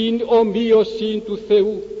την ομοίωση του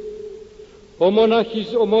Θεού.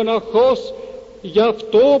 Ο μοναχός γι'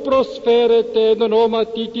 αυτό προσφέρεται εν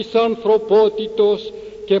ονόματι της ανθρωπότητος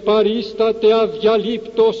και παρίσταται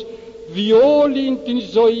αδιαλείπτος δι' όλην την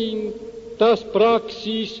ζωή, τας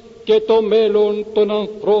πράξεις και το μέλλον των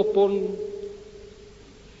ανθρώπων,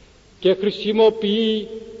 και χρησιμοποιεί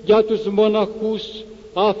για τους μοναχούς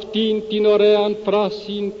αυτήν την ωραία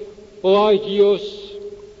φράση ο Άγιος: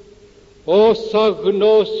 «Ως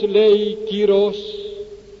αγνός», λέει, «κυρός»,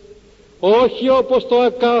 όχι όπως το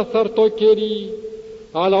ακάθαρτο κερί,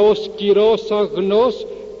 αλλά ως κυρός αγνός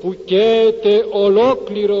που καίεται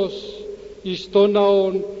ολόκληρος εις τον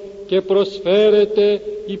ναόν και προσφέρεται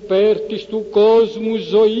υπέρ της του κόσμου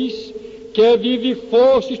ζωής και δίδει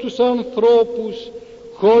φως εις τους ανθρώπους,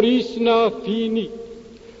 χωρίς να αφήνει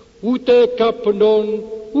ούτε καπνόν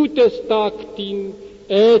ούτε στάκτην.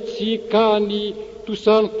 Έτσι κάνει τους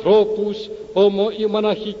ανθρώπους η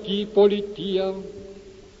μοναχική πολιτεία.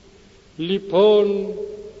 Λοιπόν,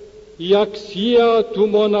 η αξία του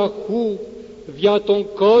μοναχού δια των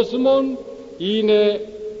κόσμων είναι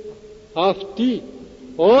αυτή,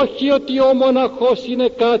 όχι ότι ο μοναχός είναι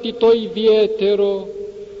κάτι το ιδιαίτερο,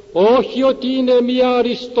 όχι ότι είναι μια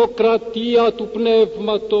αριστοκρατία του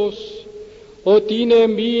πνεύματος, ότι είναι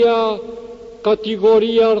μια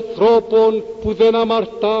κατηγορία ανθρώπων που δεν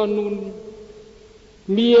αμαρτάνουν,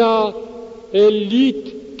 μια ελίτ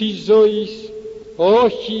της ζωής,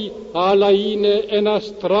 όχι, αλλά είναι ένα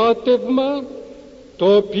στράτευμα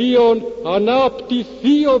το οποίο ανάπτει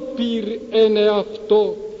θείο πυρ εν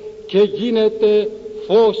εαυτό και γίνεται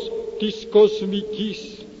φως της κοσμικής.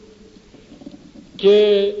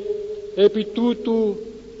 Και επί τούτου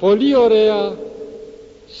πολύ ωραία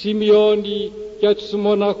σημειώνει για τους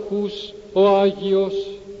μοναχούς ο Άγιος: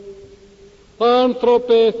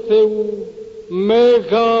 «Άνθρωπε Θεού,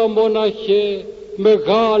 μέγα μοναχέ,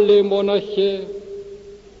 μεγάλε μοναχέ,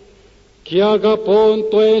 και αγαπών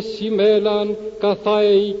το ενσημέλαν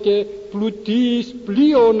καθαέικε πλουτής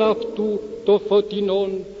πλοίον αυτού το φωτεινόν,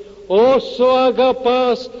 όσο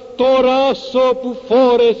αγαπάς το ράσο που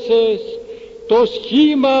φόρεσες, το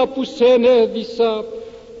σχήμα που σε ενέδισα,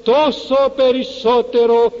 τόσο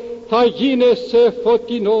περισσότερο θα γίνεσαι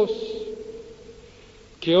φωτεινός.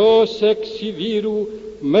 Και ως εξιδύρου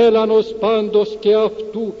μέλανος πάντως και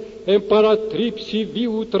αυτού εμπαρατρίψει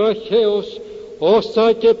βίου τραχαίος,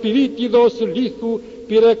 όσα και πυρίτιδος λίθου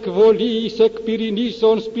πυρεκβολή εις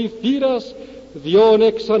εκπυρηνήσεων σπινθήρας, διόν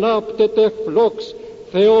εξανάπτεται φλόξ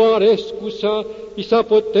θεοαρέσκουσα εις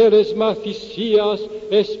αποτέλεσμα θυσίας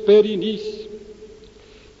εσπερινής.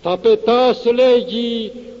 Θα πετάς,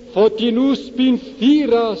 λέγει, φωτεινούς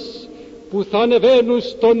σπινθήρας που θα ανεβαίνουν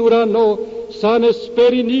στον ουρανό σαν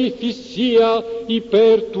εσπερινή θυσία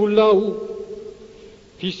υπέρ του λαού.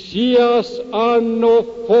 Θυσίας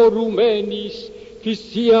ανωφορουμένης,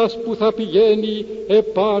 θυσίας που θα πηγαίνει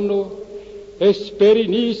επάνω,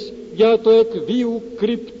 εσπερινής για το εκβίου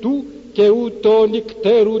κρυπτού και ούτω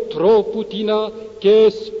νυκτέρου τρόπου τινά και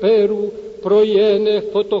εσπέρου προϊένε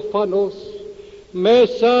φωτοφανός.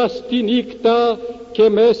 Μέσα στη νύχτα και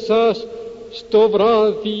μέσα στο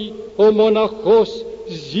βράδυ ο μοναχός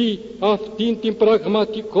ζει αυτήν την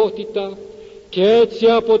πραγματικότητα και έτσι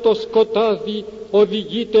από το σκοτάδι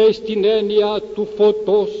οδηγείται στην έννοια του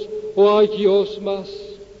φωτός ο Άγιος μας.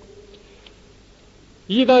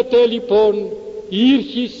 Είδατε λοιπόν,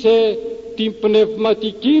 ήρχισε την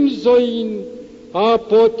πνευματική ζωή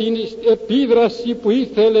από την επίδραση που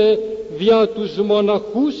ήθελε δια τους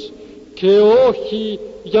μοναχούς και όχι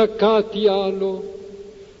για κάτι άλλο.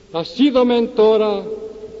 Ας είδομεν τώρα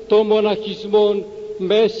το μοναχισμό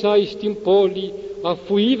μέσα εις την πόλη,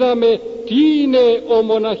 αφού είδαμε τι είναι ο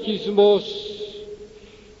μοναχισμός.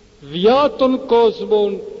 Διά των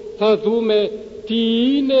κόσμων θα δούμε τι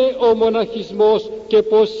είναι ο μοναχισμός και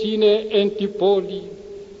πώς είναι εν την πόλη.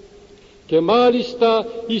 Και μάλιστα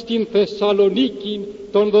εις την Θεσσαλονίκη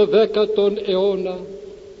τον 12ο αιώνα.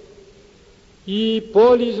 Η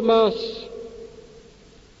πόλη μας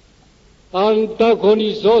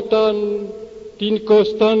ανταγωνιζόταν την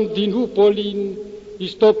Κωνσταντινούπολη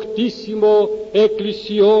εις το κτίσιμο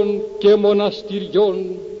εκκλησιών και μοναστηριών.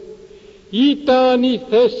 Ήταν η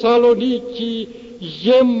Θεσσαλονίκη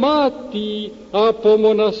γεμάτη από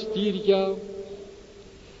μοναστήρια.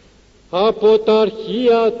 Από τα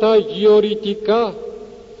αρχεία τα γεωρητικά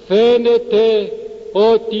φαίνεται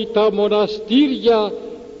ότι τα μοναστήρια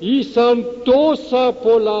ήσαν τόσα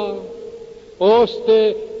πολλά,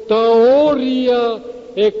 ώστε τα όρια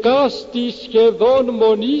εκάστη σχεδόν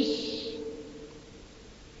μονής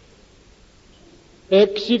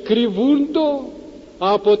εξικριβούντο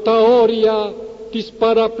από τα όρια της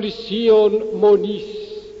παραπλησίων μονής.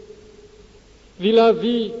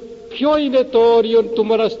 Δηλαδή, ποιο είναι το όριο του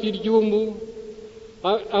μοναστηριού μου?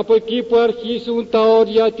 Από εκεί που αρχίζουν τα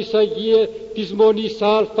όρια της μονής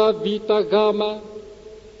Α, Β, Γ.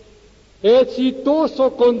 Έτσι τόσο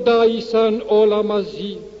κοντά ήσαν όλα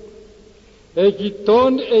μαζί.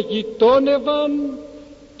 Εγειτόνευαν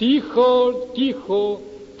τείχο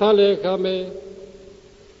θα λέγαμε.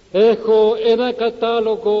 Έχω ένα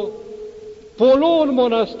κατάλογο πολλών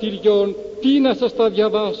μοναστηριών, τι να σας τα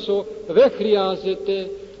διαβάσω, δεν χρειάζεται.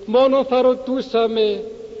 Μόνο θα ρωτούσαμε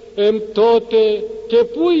τότε και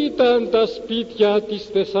πού ήταν τα σπίτια της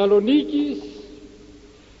Θεσσαλονίκης?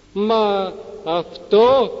 Μα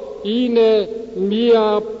αυτό είναι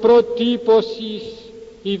μία προτύπωση.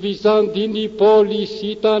 Η Βυζαντινή πόλη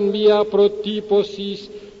ήταν μία προτύπωση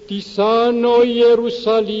της Άνω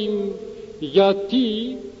Ιερουσαλήμ.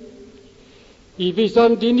 Γιατί η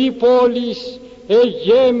Βυζαντινή πόλη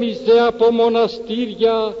εγέμιζε από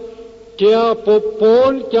μοναστήρια και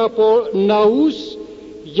από ναούς,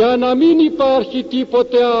 για να μην υπάρχει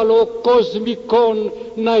τίποτε άλλο κοσμικό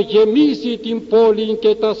να γεμίζει την πόλη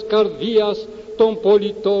και τας καρδίας των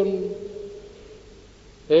πολιτών.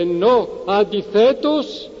 Ενώ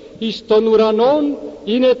αντιθέτως εις των ουρανών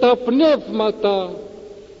είναι τα πνεύματα,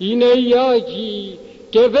 είναι οι Άγιοι,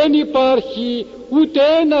 και δεν υπάρχει ούτε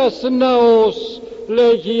ένας ναός,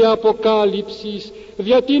 λέγει η Αποκάλυψης,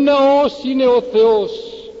 γιατί ναός είναι ο Θεός.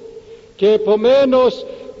 Και επομένως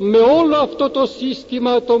με όλο αυτό το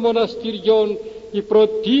σύστημα των μοναστηριών, η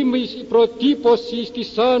προτύπωση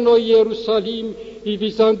της Άνω Ιερουσαλήμ, η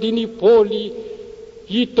Βυζαντινή πόλη,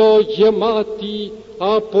 ήταν γεμάτη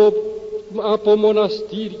από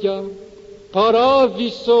μοναστήρια.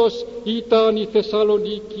 Παράδεισος ήταν η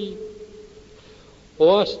Θεσσαλονίκη.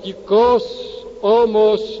 Ο αστικός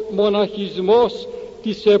όμως μοναχισμός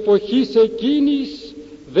της εποχής εκείνης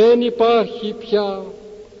δεν υπάρχει πια.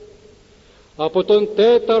 Από τον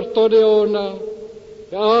 4ο αιώνα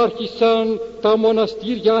άρχισαν τα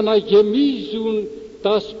μοναστήρια να γεμίζουν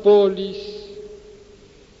τας πόλεις.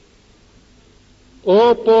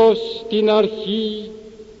 Όπως στην αρχή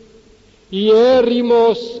η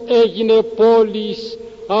έρημος έγινε πόλης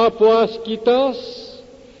από ασκητάς,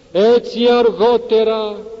 έτσι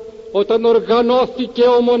αργότερα όταν οργανώθηκε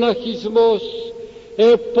ο μοναχισμός,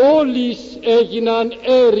 πόλεις έγιναν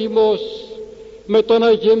έρημος με το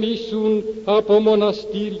να γεμίσουν από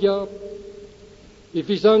μοναστήρια. Η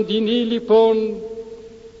Βυζαντινή λοιπόν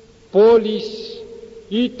πόλης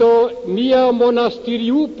ήταν μία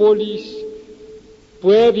μοναστηριούπολης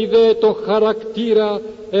που έδιδε το χαρακτήρα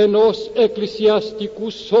ενός εκκλησιαστικού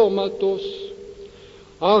σώματος.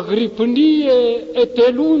 Αγρυπνίε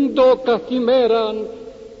ετελούντο καθημέραν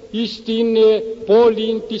εις την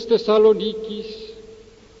πόλη της Θεσσαλονίκης.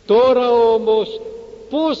 Τώρα όμως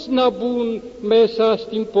πώς να μπουν μέσα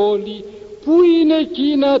στην πόλη? Πού είναι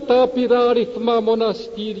εκείνα τα απειράριθμα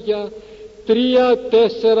μοναστήρια?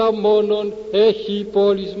 3-4 μόνον έχει η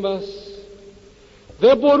πόλη μας.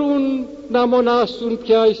 Δεν μπορούν να μονάσουν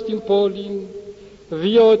πια στην πόλη,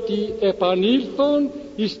 διότι επανήλθον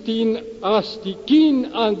στην αστική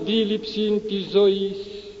αντίληψη της ζωής.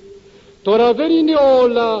 Τώρα δεν είναι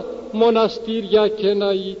όλα μοναστήρια και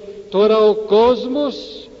ναοί. Τώρα ο κόσμος,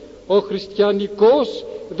 ο χριστιανικός,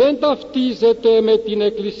 δεν ταυτίζεται με την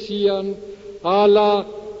Εκκλησία, αλλά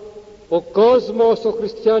ο κόσμος, ο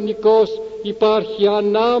χριστιανικός, υπάρχει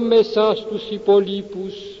ανάμεσα στους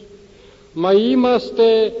υπολείπους. Μα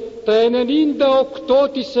είμαστε τα 98%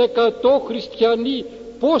 χριστιανοί.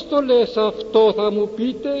 Πώς το λες αυτό, θα μου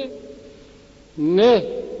πείτε? Ναι,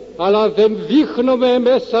 αλλά δεν δείχνουμε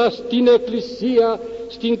μέσα στην Εκκλησία,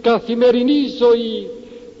 στην καθημερινή ζωή,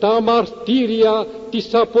 τα μαρτύρια,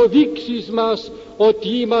 τις αποδείξεις μας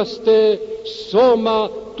ότι είμαστε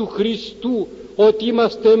σώμα του Χριστού, ότι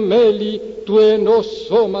είμαστε μέλη του ενός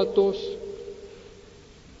σώματος.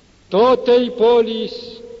 Τότε η πόλη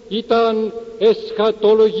ήταν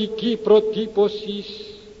εσχατολογική προτύπωση.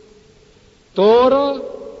 Τώρα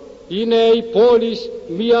είναι η πόλη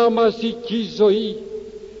μια μαζική ζωή,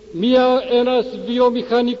 ένας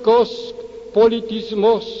βιομηχανικός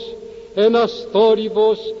πολιτισμός, ένας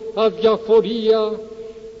θόρυβος, αδιαφορία,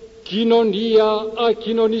 κοινωνία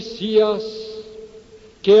ακοινωνισίας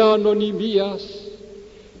και ανωνυμίας.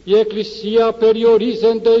 Η Εκκλησία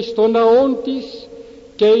περιορίζεται στον ναόν της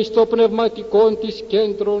και στο πνευματικό της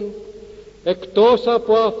κέντρον. Εκτός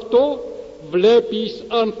από αυτό βλέπεις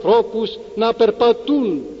ανθρώπους να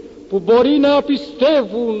περπατούν, που μπορεί να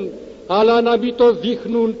πιστεύουν αλλά να μην το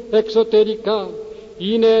δείχνουν εξωτερικά.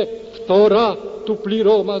 Είναι φθορά του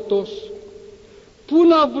πληρώματος. Πού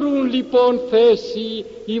να βρουν λοιπόν θέση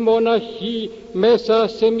οι μοναχοί μέσα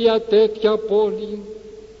σε μια τέτοια πόλη?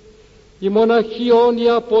 Οι μοναχοί όνοι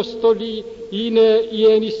Απόστολοι είναι η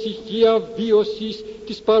ενησυχία βίωσης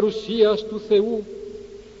της παρουσίας του Θεού.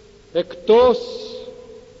 Εκτός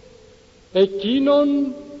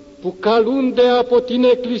εκείνων που καλούνται από την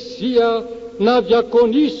Εκκλησία να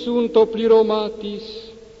διακονήσουν το πληρώμά της.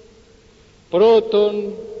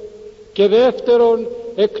 Πρώτον και δεύτερον,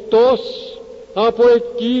 εκτός από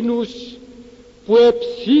εκείνους που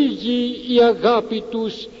εψύγει η αγάπη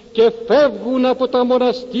τους και φεύγουν από τα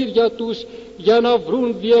μοναστήρια τους για να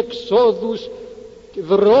βρουν διεξόδους,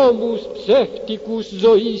 δρόμους ψεύτικους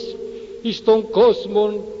ζωής εις τον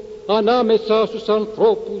κόσμο ανάμεσα στους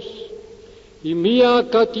ανθρώπους. Η μία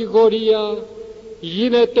κατηγορία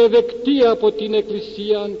γίνεται δεκτή από την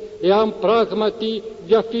Εκκλησία εάν πράγματι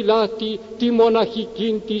διαφυλάττει τη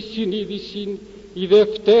μοναχική της συνείδηση. Η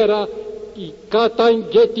δευτέρα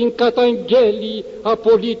την καταγγέλει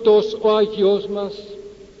απολύτως ο Άγιος μας.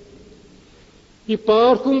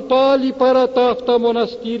 Υπάρχουν πάλι παρά ταύτα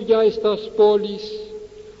μοναστήρια εις τας πόλεις.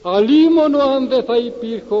 Αλίμονο αν δεν θα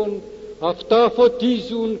υπήρχον, αυτά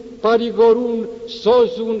φωτίζουν, παρηγορούν,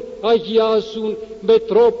 σώζουν, αγιάζουν με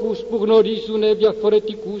τρόπους που γνωρίζουν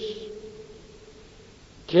διαφορετικούς.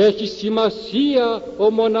 Και έχει σημασία ο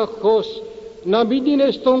μοναχός να μην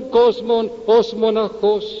είναι στον κόσμο ως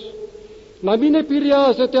μοναχός, να μην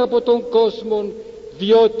επηρεάζεται από τον κόσμο,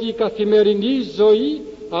 διότι η καθημερινή ζωή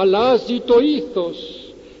αλλάζει το ήθος,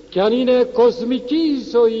 και αν είναι κοσμική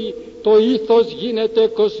ζωή το ήθος γίνεται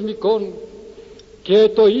κοσμικό, και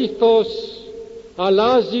το ήθος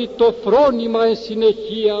αλλάζει το φρόνημα εν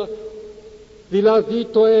συνεχεία, δηλαδή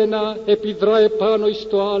το ένα επιδρά επάνω εις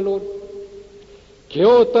το άλλο. Και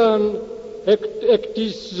όταν εκ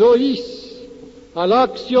της ζωής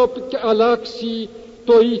αλλάξει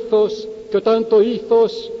το ήθος, και όταν το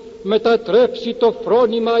ήθος μετατρέψει το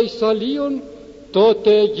φρόνημα εις αλλίον,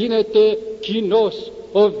 τότε γίνεται κοινός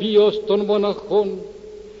ο βίος των μοναχών.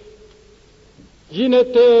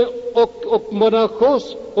 Γίνεται ο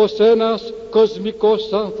μοναχός ως ένας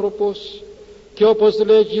κοσμικός άνθρωπος, και όπως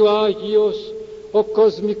λέγει ο Άγιος, ο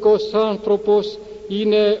κοσμικός άνθρωπος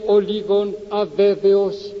είναι ο λίγον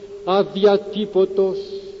αβέβαιος, αδιατύπωτος.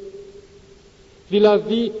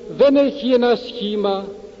 Δηλαδή δεν έχει ένα σχήμα.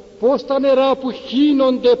 Πώς τα νερά που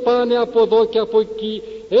χύνονται πάνε από εδώ και από εκεί,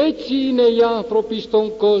 έτσι είναι οι άνθρωποι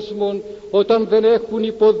στον κόσμο όταν δεν έχουν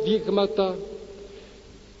υποδείγματα.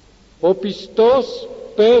 Ο πιστός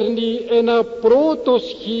παίρνει ένα πρώτο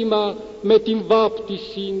σχήμα με την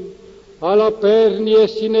βάπτιση, αλλά παίρνει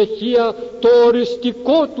συνεχεία το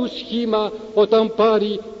οριστικό του σχήμα όταν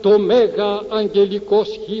πάρει το μέγα αγγελικό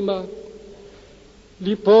σχήμα.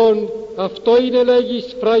 Λοιπόν, αυτό είναι, λέγει,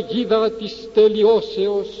 σφραγίδα της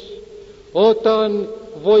τελειώσεως, όταν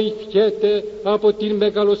βοηθιέται από την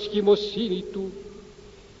μεγαλοσχημοσύνη του.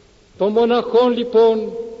 Το μοναχόν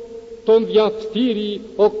λοιπόν τον διαφθείρει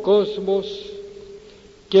ο κόσμος,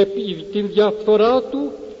 και την διαφθορά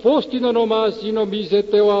του πώς την ονομάζει,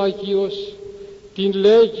 νομίζετε, ο Άγιος? Την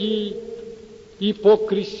λέγει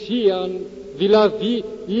υποκρισίαν, δηλαδή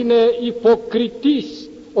είναι υποκριτής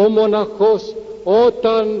ο μοναχός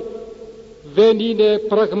όταν δεν είναι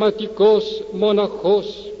πραγματικός μοναχός.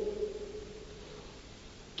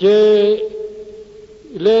 Και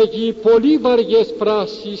λέγει πολύ βαριές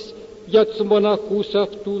φράσεις για τους μοναχούς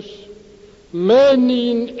αυτούς.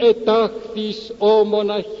 «Μένειν ετάχθης, ο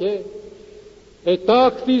μοναχέ,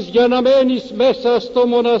 ετάχθης για να μένεις μέσα στο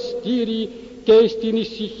μοναστήρι και στην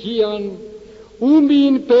ησυχίαν, ου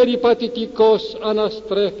μην περιπατητικός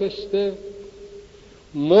αναστρέφεστε.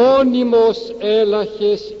 Μόνιμος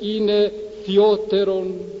έλαχες είναι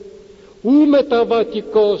θειότερον, ου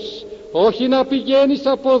μεταβατικός, όχι να πηγαίνεις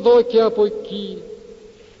από εδώ και από εκεί.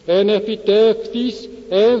 Εν εφητεύθης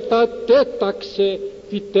εν θα τέταξε,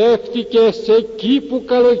 φυτεύτηκες εκεί που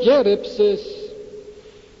καλογέρεψες,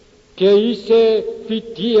 και είσαι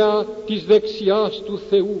φυτεία της δεξιάς του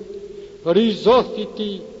Θεού,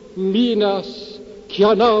 ριζώθητη μήνας, και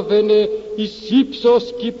ανάβαινε εις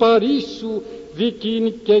ύψος κυπαρίσου,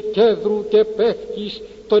 δίκην και κέδρου, και πέφτεις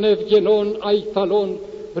των ευγενών αϊθαλών.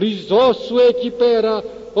 Ριζώσου εκεί πέρα,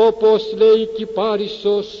 όπως λέει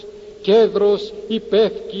κυπάρισος, κέδρος,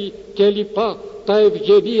 υπεύκη και λοιπά, τα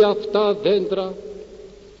ευγενή αυτά δέντρα.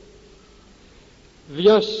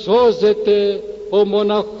 Διασώζεται ο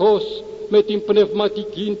μοναχός με την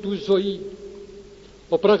πνευματική του ζωή.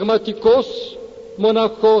 Ο πραγματικός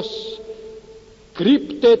μοναχός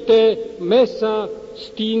κρύπτεται μέσα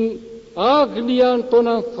στην άγνοια των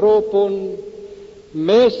ανθρώπων,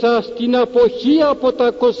 μέσα στην αποχή από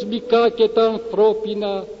τα κοσμικά και τα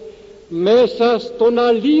ανθρώπινα, μέσα στον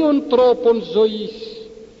αλλίων τρόπων ζωής,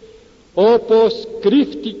 όπως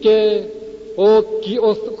κρύφτηκε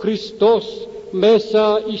ο Χριστός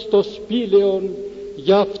μέσα εις το σπήλαιον.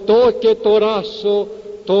 Γι' αυτό και το ράσο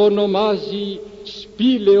το ονομάζει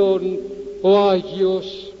σπήλαιον ο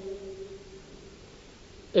Άγιος.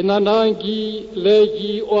 Εν ανάγκη,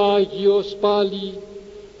 λέγει ο Άγιος πάλι,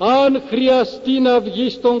 αν χρειαστεί να βγει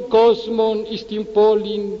στον κόσμο εις την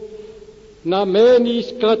πόλη, να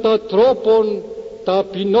μένεις κατά τρόπον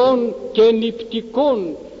ταπεινών και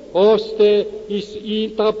νηπτικών, ώστε η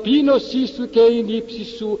ταπείνωσή σου και η νύψη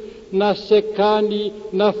σου να σε κάνει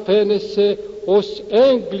να φαίνεσαι ως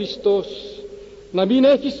έγκλειστος, να μην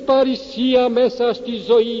έχεις παρησία μέσα στη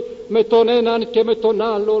ζωή με τον έναν και με τον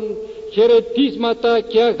άλλον, χαιρετίσματα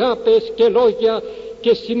και αγάπες και λόγια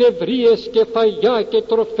και συνευρίες και φαγιά και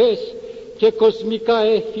τροφές και κοσμικά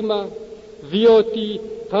έθιμα, διότι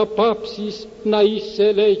θα πάψεις να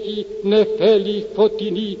είσαι, λέγει, νεφέλη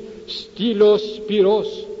φωτεινή, στήλος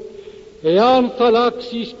πυρός. Εάν θα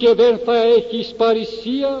αλλάξεις και δεν θα έχεις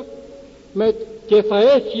παρησία και θα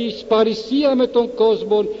έχεις παρησία με τον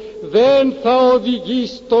κόσμο, δεν θα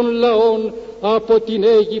οδηγείς τον λαόν από την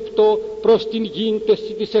Αίγυπτο προς την γη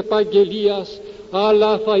της επαγγελίας,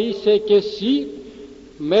 αλλά θα είσαι και εσύ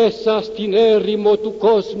μέσα στην έρημο του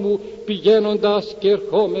κόσμου πηγαίνοντας και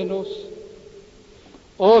ερχόμενος.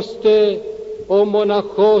 Ώστε ο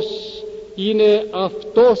μοναχός είναι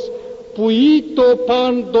αυτός που ήτο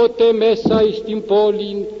πάντοτε μέσα εις την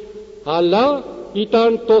πόλη, αλλά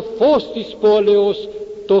ήταν το φως της πόλεως,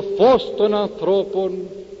 το φως των ανθρώπων.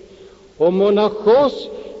 Ο μοναχός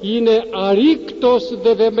είναι αρρήκτος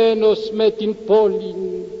δεδεμένος με την πόλη,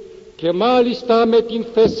 και μάλιστα με την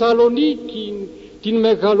Θεσσαλονίκη, την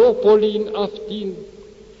μεγαλόπολη αυτήν.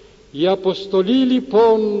 Η αποστολή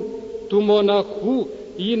λοιπόν του μοναχού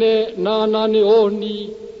είναι να ανανεώνει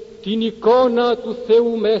την εικόνα του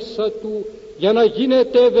Θεού μέσα του, για να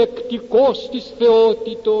γίνεται δεκτικός της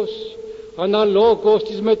θεότητος, αναλόγως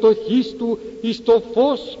της μετοχής του εις το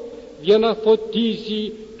φως, για να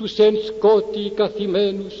φωτίζει τους εν σκότη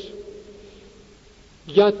καθημένους.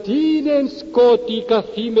 Γιατί είναι εν σκότη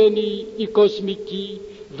καθήμενοι οι κοσμικοί?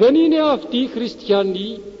 Δεν είναι αυτοί οι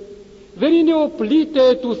χριστιανοί? Δεν είναι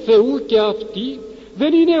οπλίτε του Θεού και αυτοί?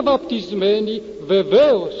 Δεν είναι βαπτισμένοι?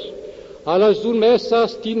 Βεβαίως, αλλά ζουν μέσα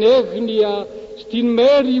στην έγνοια, στην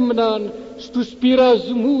μέριμνα, στους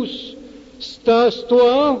πειρασμούς, στο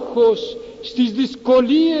άγχος, στις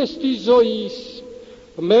δυσκολίες της ζωής,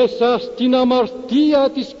 μέσα στην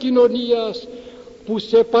αμαρτία της κοινωνίας, που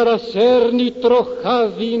σε παρασέρνει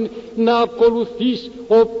τροχάδιν να ακολουθείς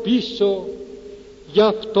οπίσω. Γι'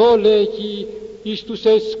 αυτό λέγει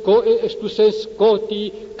στους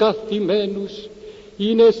εσκότη καθημένους.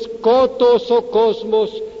 Είναι σκότος ο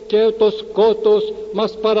κόσμος και το σκότος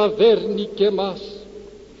μας παραβέρνει και μας.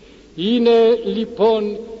 Είναι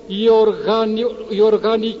λοιπόν η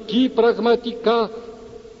οργανική πραγματικά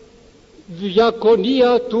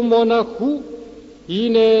διακονία του μοναχού,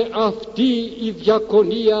 είναι αυτή η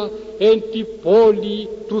διακονία εν τη πόλη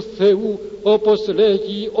του Θεού, όπως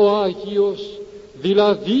λέγει ο Άγιος,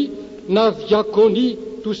 δηλαδή να διακονεί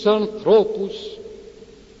τους ανθρώπους.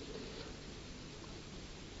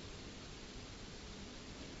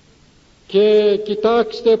 Και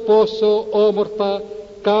κοιτάξτε πόσο όμορφα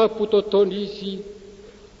κάπου το τονίζει,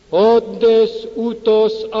 όντες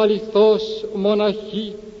ούτως αληθώς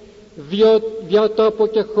μοναχοί, διατάπω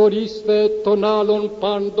και χωρίστε των άλλων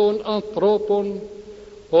πάντων ανθρώπων,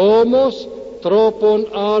 όμως τρόπον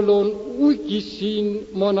άλλων ουκισιν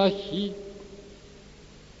μοναχοί.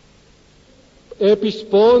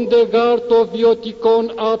 Επισπώνται γάρ το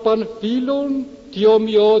βιωτικόν άπαν φίλων τι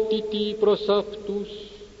ομοιότητη προς αυτούς.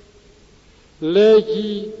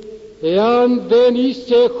 Λέγει, εάν δεν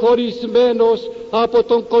είσαι χωρισμένος από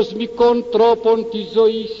τον κοσμικών τρόπον της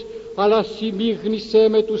ζωής, αλλά συμμίγνεσαι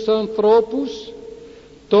με τους ανθρώπους,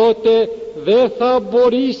 τότε δεν θα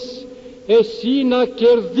μπορείς εσύ να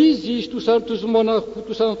κερδίζεις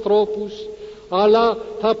τους ανθρώπους, αλλά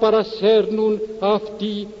θα παρασέρνουν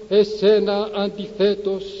αυτοί εσένα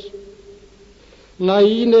αντιθέτως. Να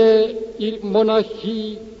είναι οι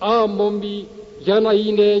μοναχοί άμωμοι, για να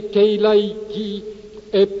είναι και οι λαϊκοί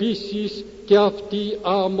επίσης και αυτοί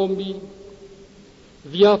άμωμοι.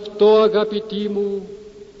 Δι' αυτό, αγαπητοί μου,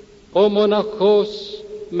 ο μοναχός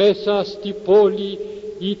μέσα στη πόλη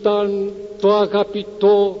ήταν το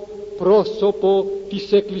αγαπητό πρόσωπο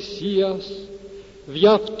της Εκκλησίας. Δι'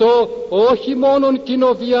 αυτό όχι μόνον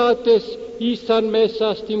κοινοβιάτες ήσαν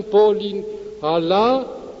μέσα στην πόλη, αλλά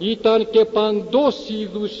ήταν και παντός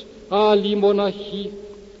είδους άλλοι μοναχοί.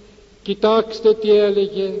 Κοιτάξτε τι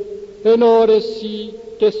έλεγε, εν όρεση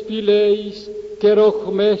και σπηλαίης και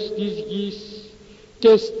ροχμές της γης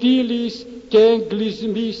και στήλης και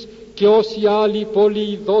εγκλισμής και όσοι άλλοι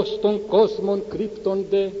πολλοί ειδός των κόσμων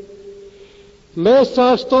κρύπτονται.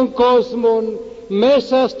 Μέσα στον κόσμο,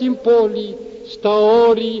 μέσα στην πόλη, στα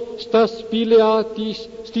όρη, στα σπήλαια της,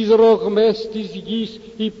 στις ρογμές της γης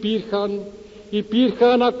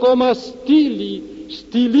υπήρχαν ακόμα στήλοι,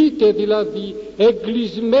 στυλίτε δηλαδή,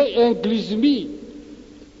 εγκλισμοί.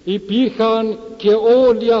 Υπήρχαν και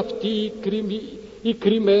όλοι αυτοί οι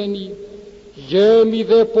κρυμμένοι. Γέμη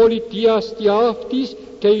δε πολιτείας τη αυτής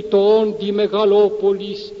και η το όντι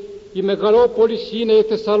μεγαλόπολης. Η μεγαλόπολης είναι η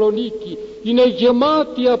Θεσσαλονίκη, είναι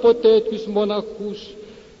γεμάτη από τέτοιους μοναχούς.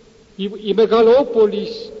 Η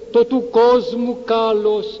μεγαλόπολης, το του κόσμου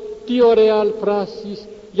κάλος, τι ωραία φράσεις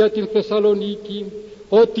για την Θεσσαλονίκη,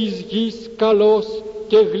 ο της γης καλός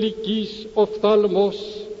και γλυκής οφθαλμός,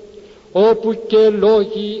 όπου και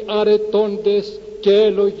λόγοι αρετώντες και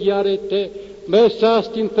έλογοι αρετέ. Μέσα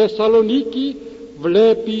στην Θεσσαλονίκη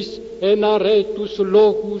βλέπεις εναρέτους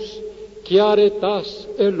λόγους και αρετάς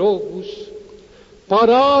ελόγους.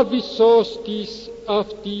 Παράδεισος της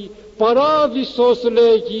αυτή, παράδεισος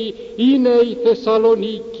λέγει είναι η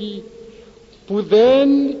Θεσσαλονίκη, που δεν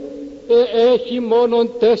έχει μόνον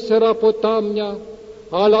 4 ποτάμια,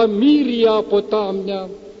 αλλά μύρια ποτάμια.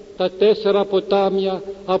 Τα 4 ποτάμια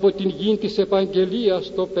από την γη της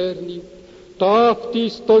Ευαγγελίας το παίρνει. Το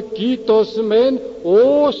αυτής το κήτος μεν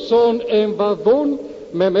όσων εμβαδών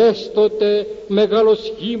με μέστοτε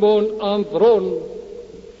μεγαλοσχήμων ανδρών.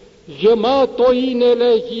 Γεμάτο είναι,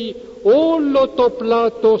 λέγει, όλο το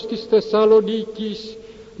πλάτος της Θεσσαλονίκης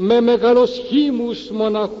με μεγαλοσχήμους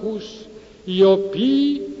μοναχούς, οι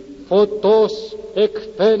οποίοι φωτός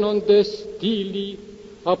εκθένονται στήλοι,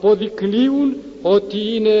 αποδεικνύουν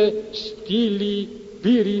ότι είναι στήλοι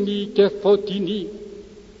πύρινοι και φωτεινοί.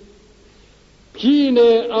 Ποιοι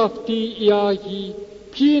είναι αυτοί οι Άγιοι,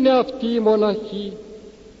 ποιοι είναι αυτοί οι μοναχοί?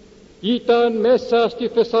 Ήταν μέσα στη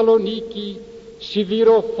Θεσσαλονίκη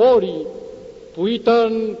σιδηροφόροι που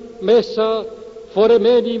ήταν μέσα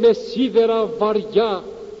φορεμένοι με σίδερα βαριά,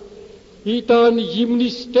 ήταν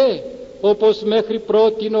γυμνιστέ όπως μέχρι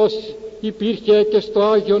πρότινος υπήρχε και στο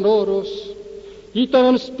Άγιον Όρος,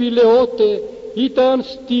 ήταν σπηλαιότε, ήταν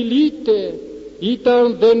στυλίτε,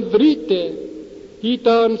 ήταν δενδρίτε,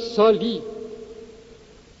 ήταν σαλί,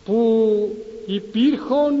 που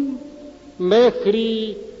υπήρχαν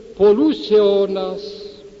μέχρι πολλούς αιώνας.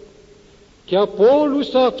 Και από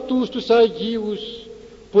όλους αυτούς τους Αγίους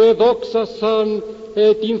που εδόξασαν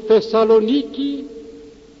την Θεσσαλονίκη,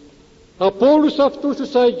 από όλους αυτούς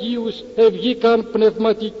τους Αγίους βγήκαν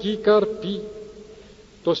πνευματικοί καρποί.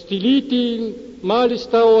 Το στυλίτη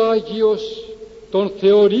μάλιστα ο Άγιος τον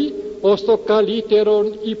θεωρεί ως το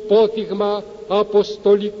καλύτερον υπόδειγμα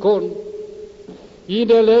αποστολικών.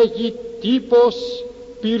 Είναι, λέγει, τύπος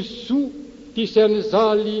πυρσού της εν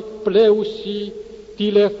ζάλη πλέουση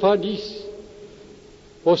τηλεφανής.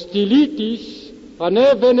 Ο στυλίτης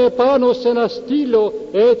ανέβαινε πάνω σε ένα στήλο,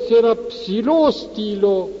 έτσι ένα ψηλό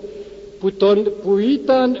στήλο που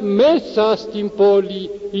ήταν μέσα στην πόλη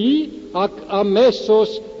ή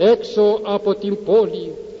αμέσως έξω από την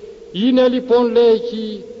πόλη. Είναι λοιπόν,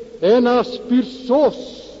 λέγει, ένας πυρσός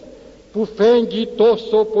που φέγγει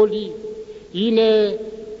τόσο πολύ. Είναι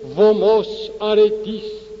βωμός αρετής,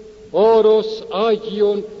 όρος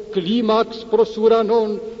Άγιον, κλίμαξ προς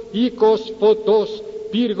ουρανών, οίκος φωτός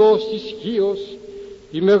πύργος ισχύος,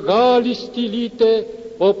 οι μεγάλοι στυλίτε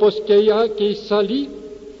όπως και οι σαλοί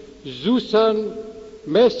ζούσαν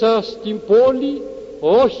μέσα στην πόλη,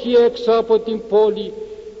 όχι έξω από την πόλη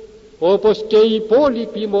όπως και οι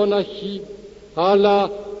υπόλοιποι μοναχοί,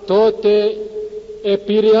 αλλά τότε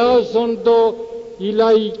επηρεάζοντο οι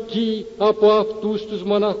λαϊκοί από αυτούς τους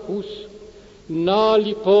μοναχούς. Να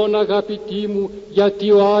λοιπόν αγαπητοί μου,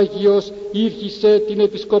 γιατί ο Άγιος ήρχισε την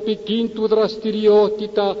επισκοπική του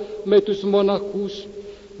δραστηριότητα με τους μοναχούς,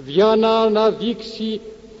 για να αναδείξει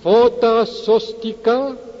φώτα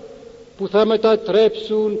σωστικά που θα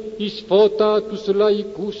μετατρέψουν εις φώτα τους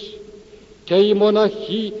λαϊκούς, και οι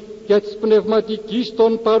μοναχοί για της πνευματικής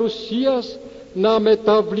των παρουσίας να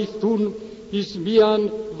μεταβληθούν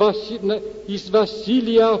εις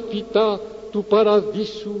βασίλεια φυτά του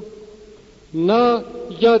παραδείσου. Να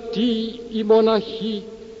γιατί οι μοναχοί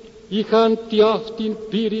είχαν τη αυτήν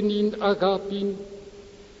πύρινην αγάπην,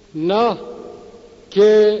 να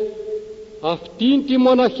και αυτήν τη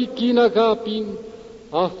μοναχικήν αγάπην,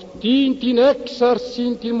 αυτήν την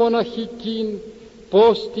έξαρσιν τη μοναχικήν,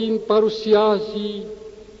 πως την παρουσιάζει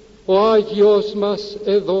ο Άγιος μας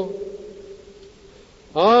εδώ.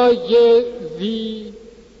 Άγιε δι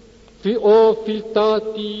ο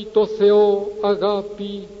φιλτάτη το Θεό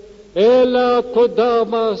αγάπη, έλα κοντά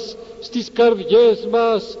μας, στις καρδιές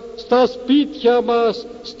μας, στα σπίτια μας,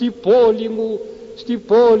 στη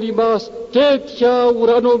πόλη μας τέτοια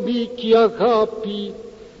ουρανομική αγάπη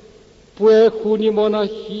που έχουν οι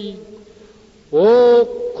μοναχοί, ο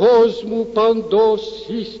κόσμου παντός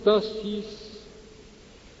σύστασης.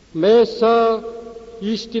 Μέσα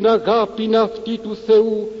εις την αγάπην αυτή του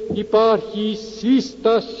Θεού υπάρχει η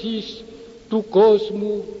σύσταση του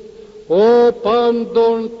κόσμου, ο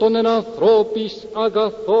πάντων των ενανθρώπης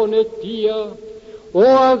αγαθών αιτία, ο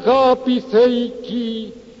αγάπη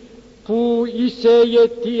θεϊκή που είσαι η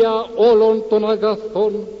αιτία όλων των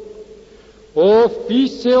αγαθών, ο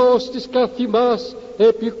φύσεως της καθημάς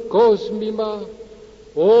επικόσμημα,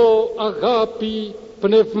 ο αγάπη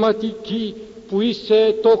πνευματική που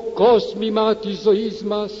είσαι το κόσμημα της ζωής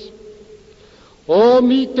μας, ο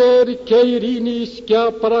μήτερ και ειρήνης και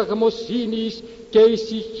απραγμοσύνης και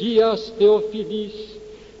ησυχίας θεοφιλής.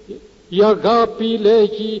 Η αγάπη,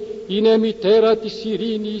 λέγει, είναι μητέρα της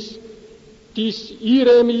ειρήνης, της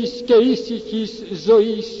ήρεμης και ήσυχης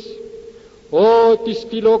ζωής, ο της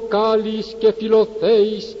φιλοκάλης και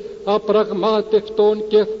φιλοθέης απραγμάτευτων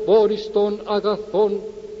και ευπόριστων αγαθών,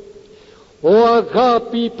 ο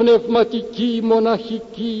αγάπη πνευματική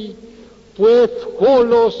μοναχική που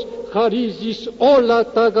ευχόλως χαρίζεις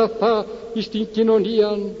όλα τα αγαθά εις την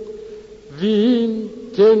κοινωνίαν, διήν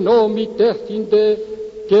και νόμοι τέθυνται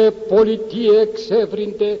και πολιτεία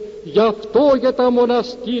εξεύρυνται. Γι' αυτό για τα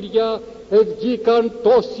μοναστήρια ευγήκαν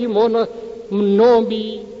τόσοι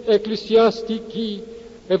νόμοι εκκλησιαστικοί,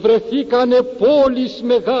 ευρεθήκανε πόλεις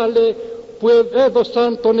μεγάλε που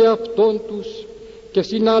έδωσαν τον εαυτόν τους, και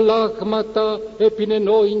συναλλάγματα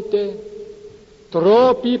επινενόηνται,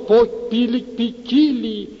 τρόποι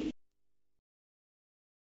ποικίλοι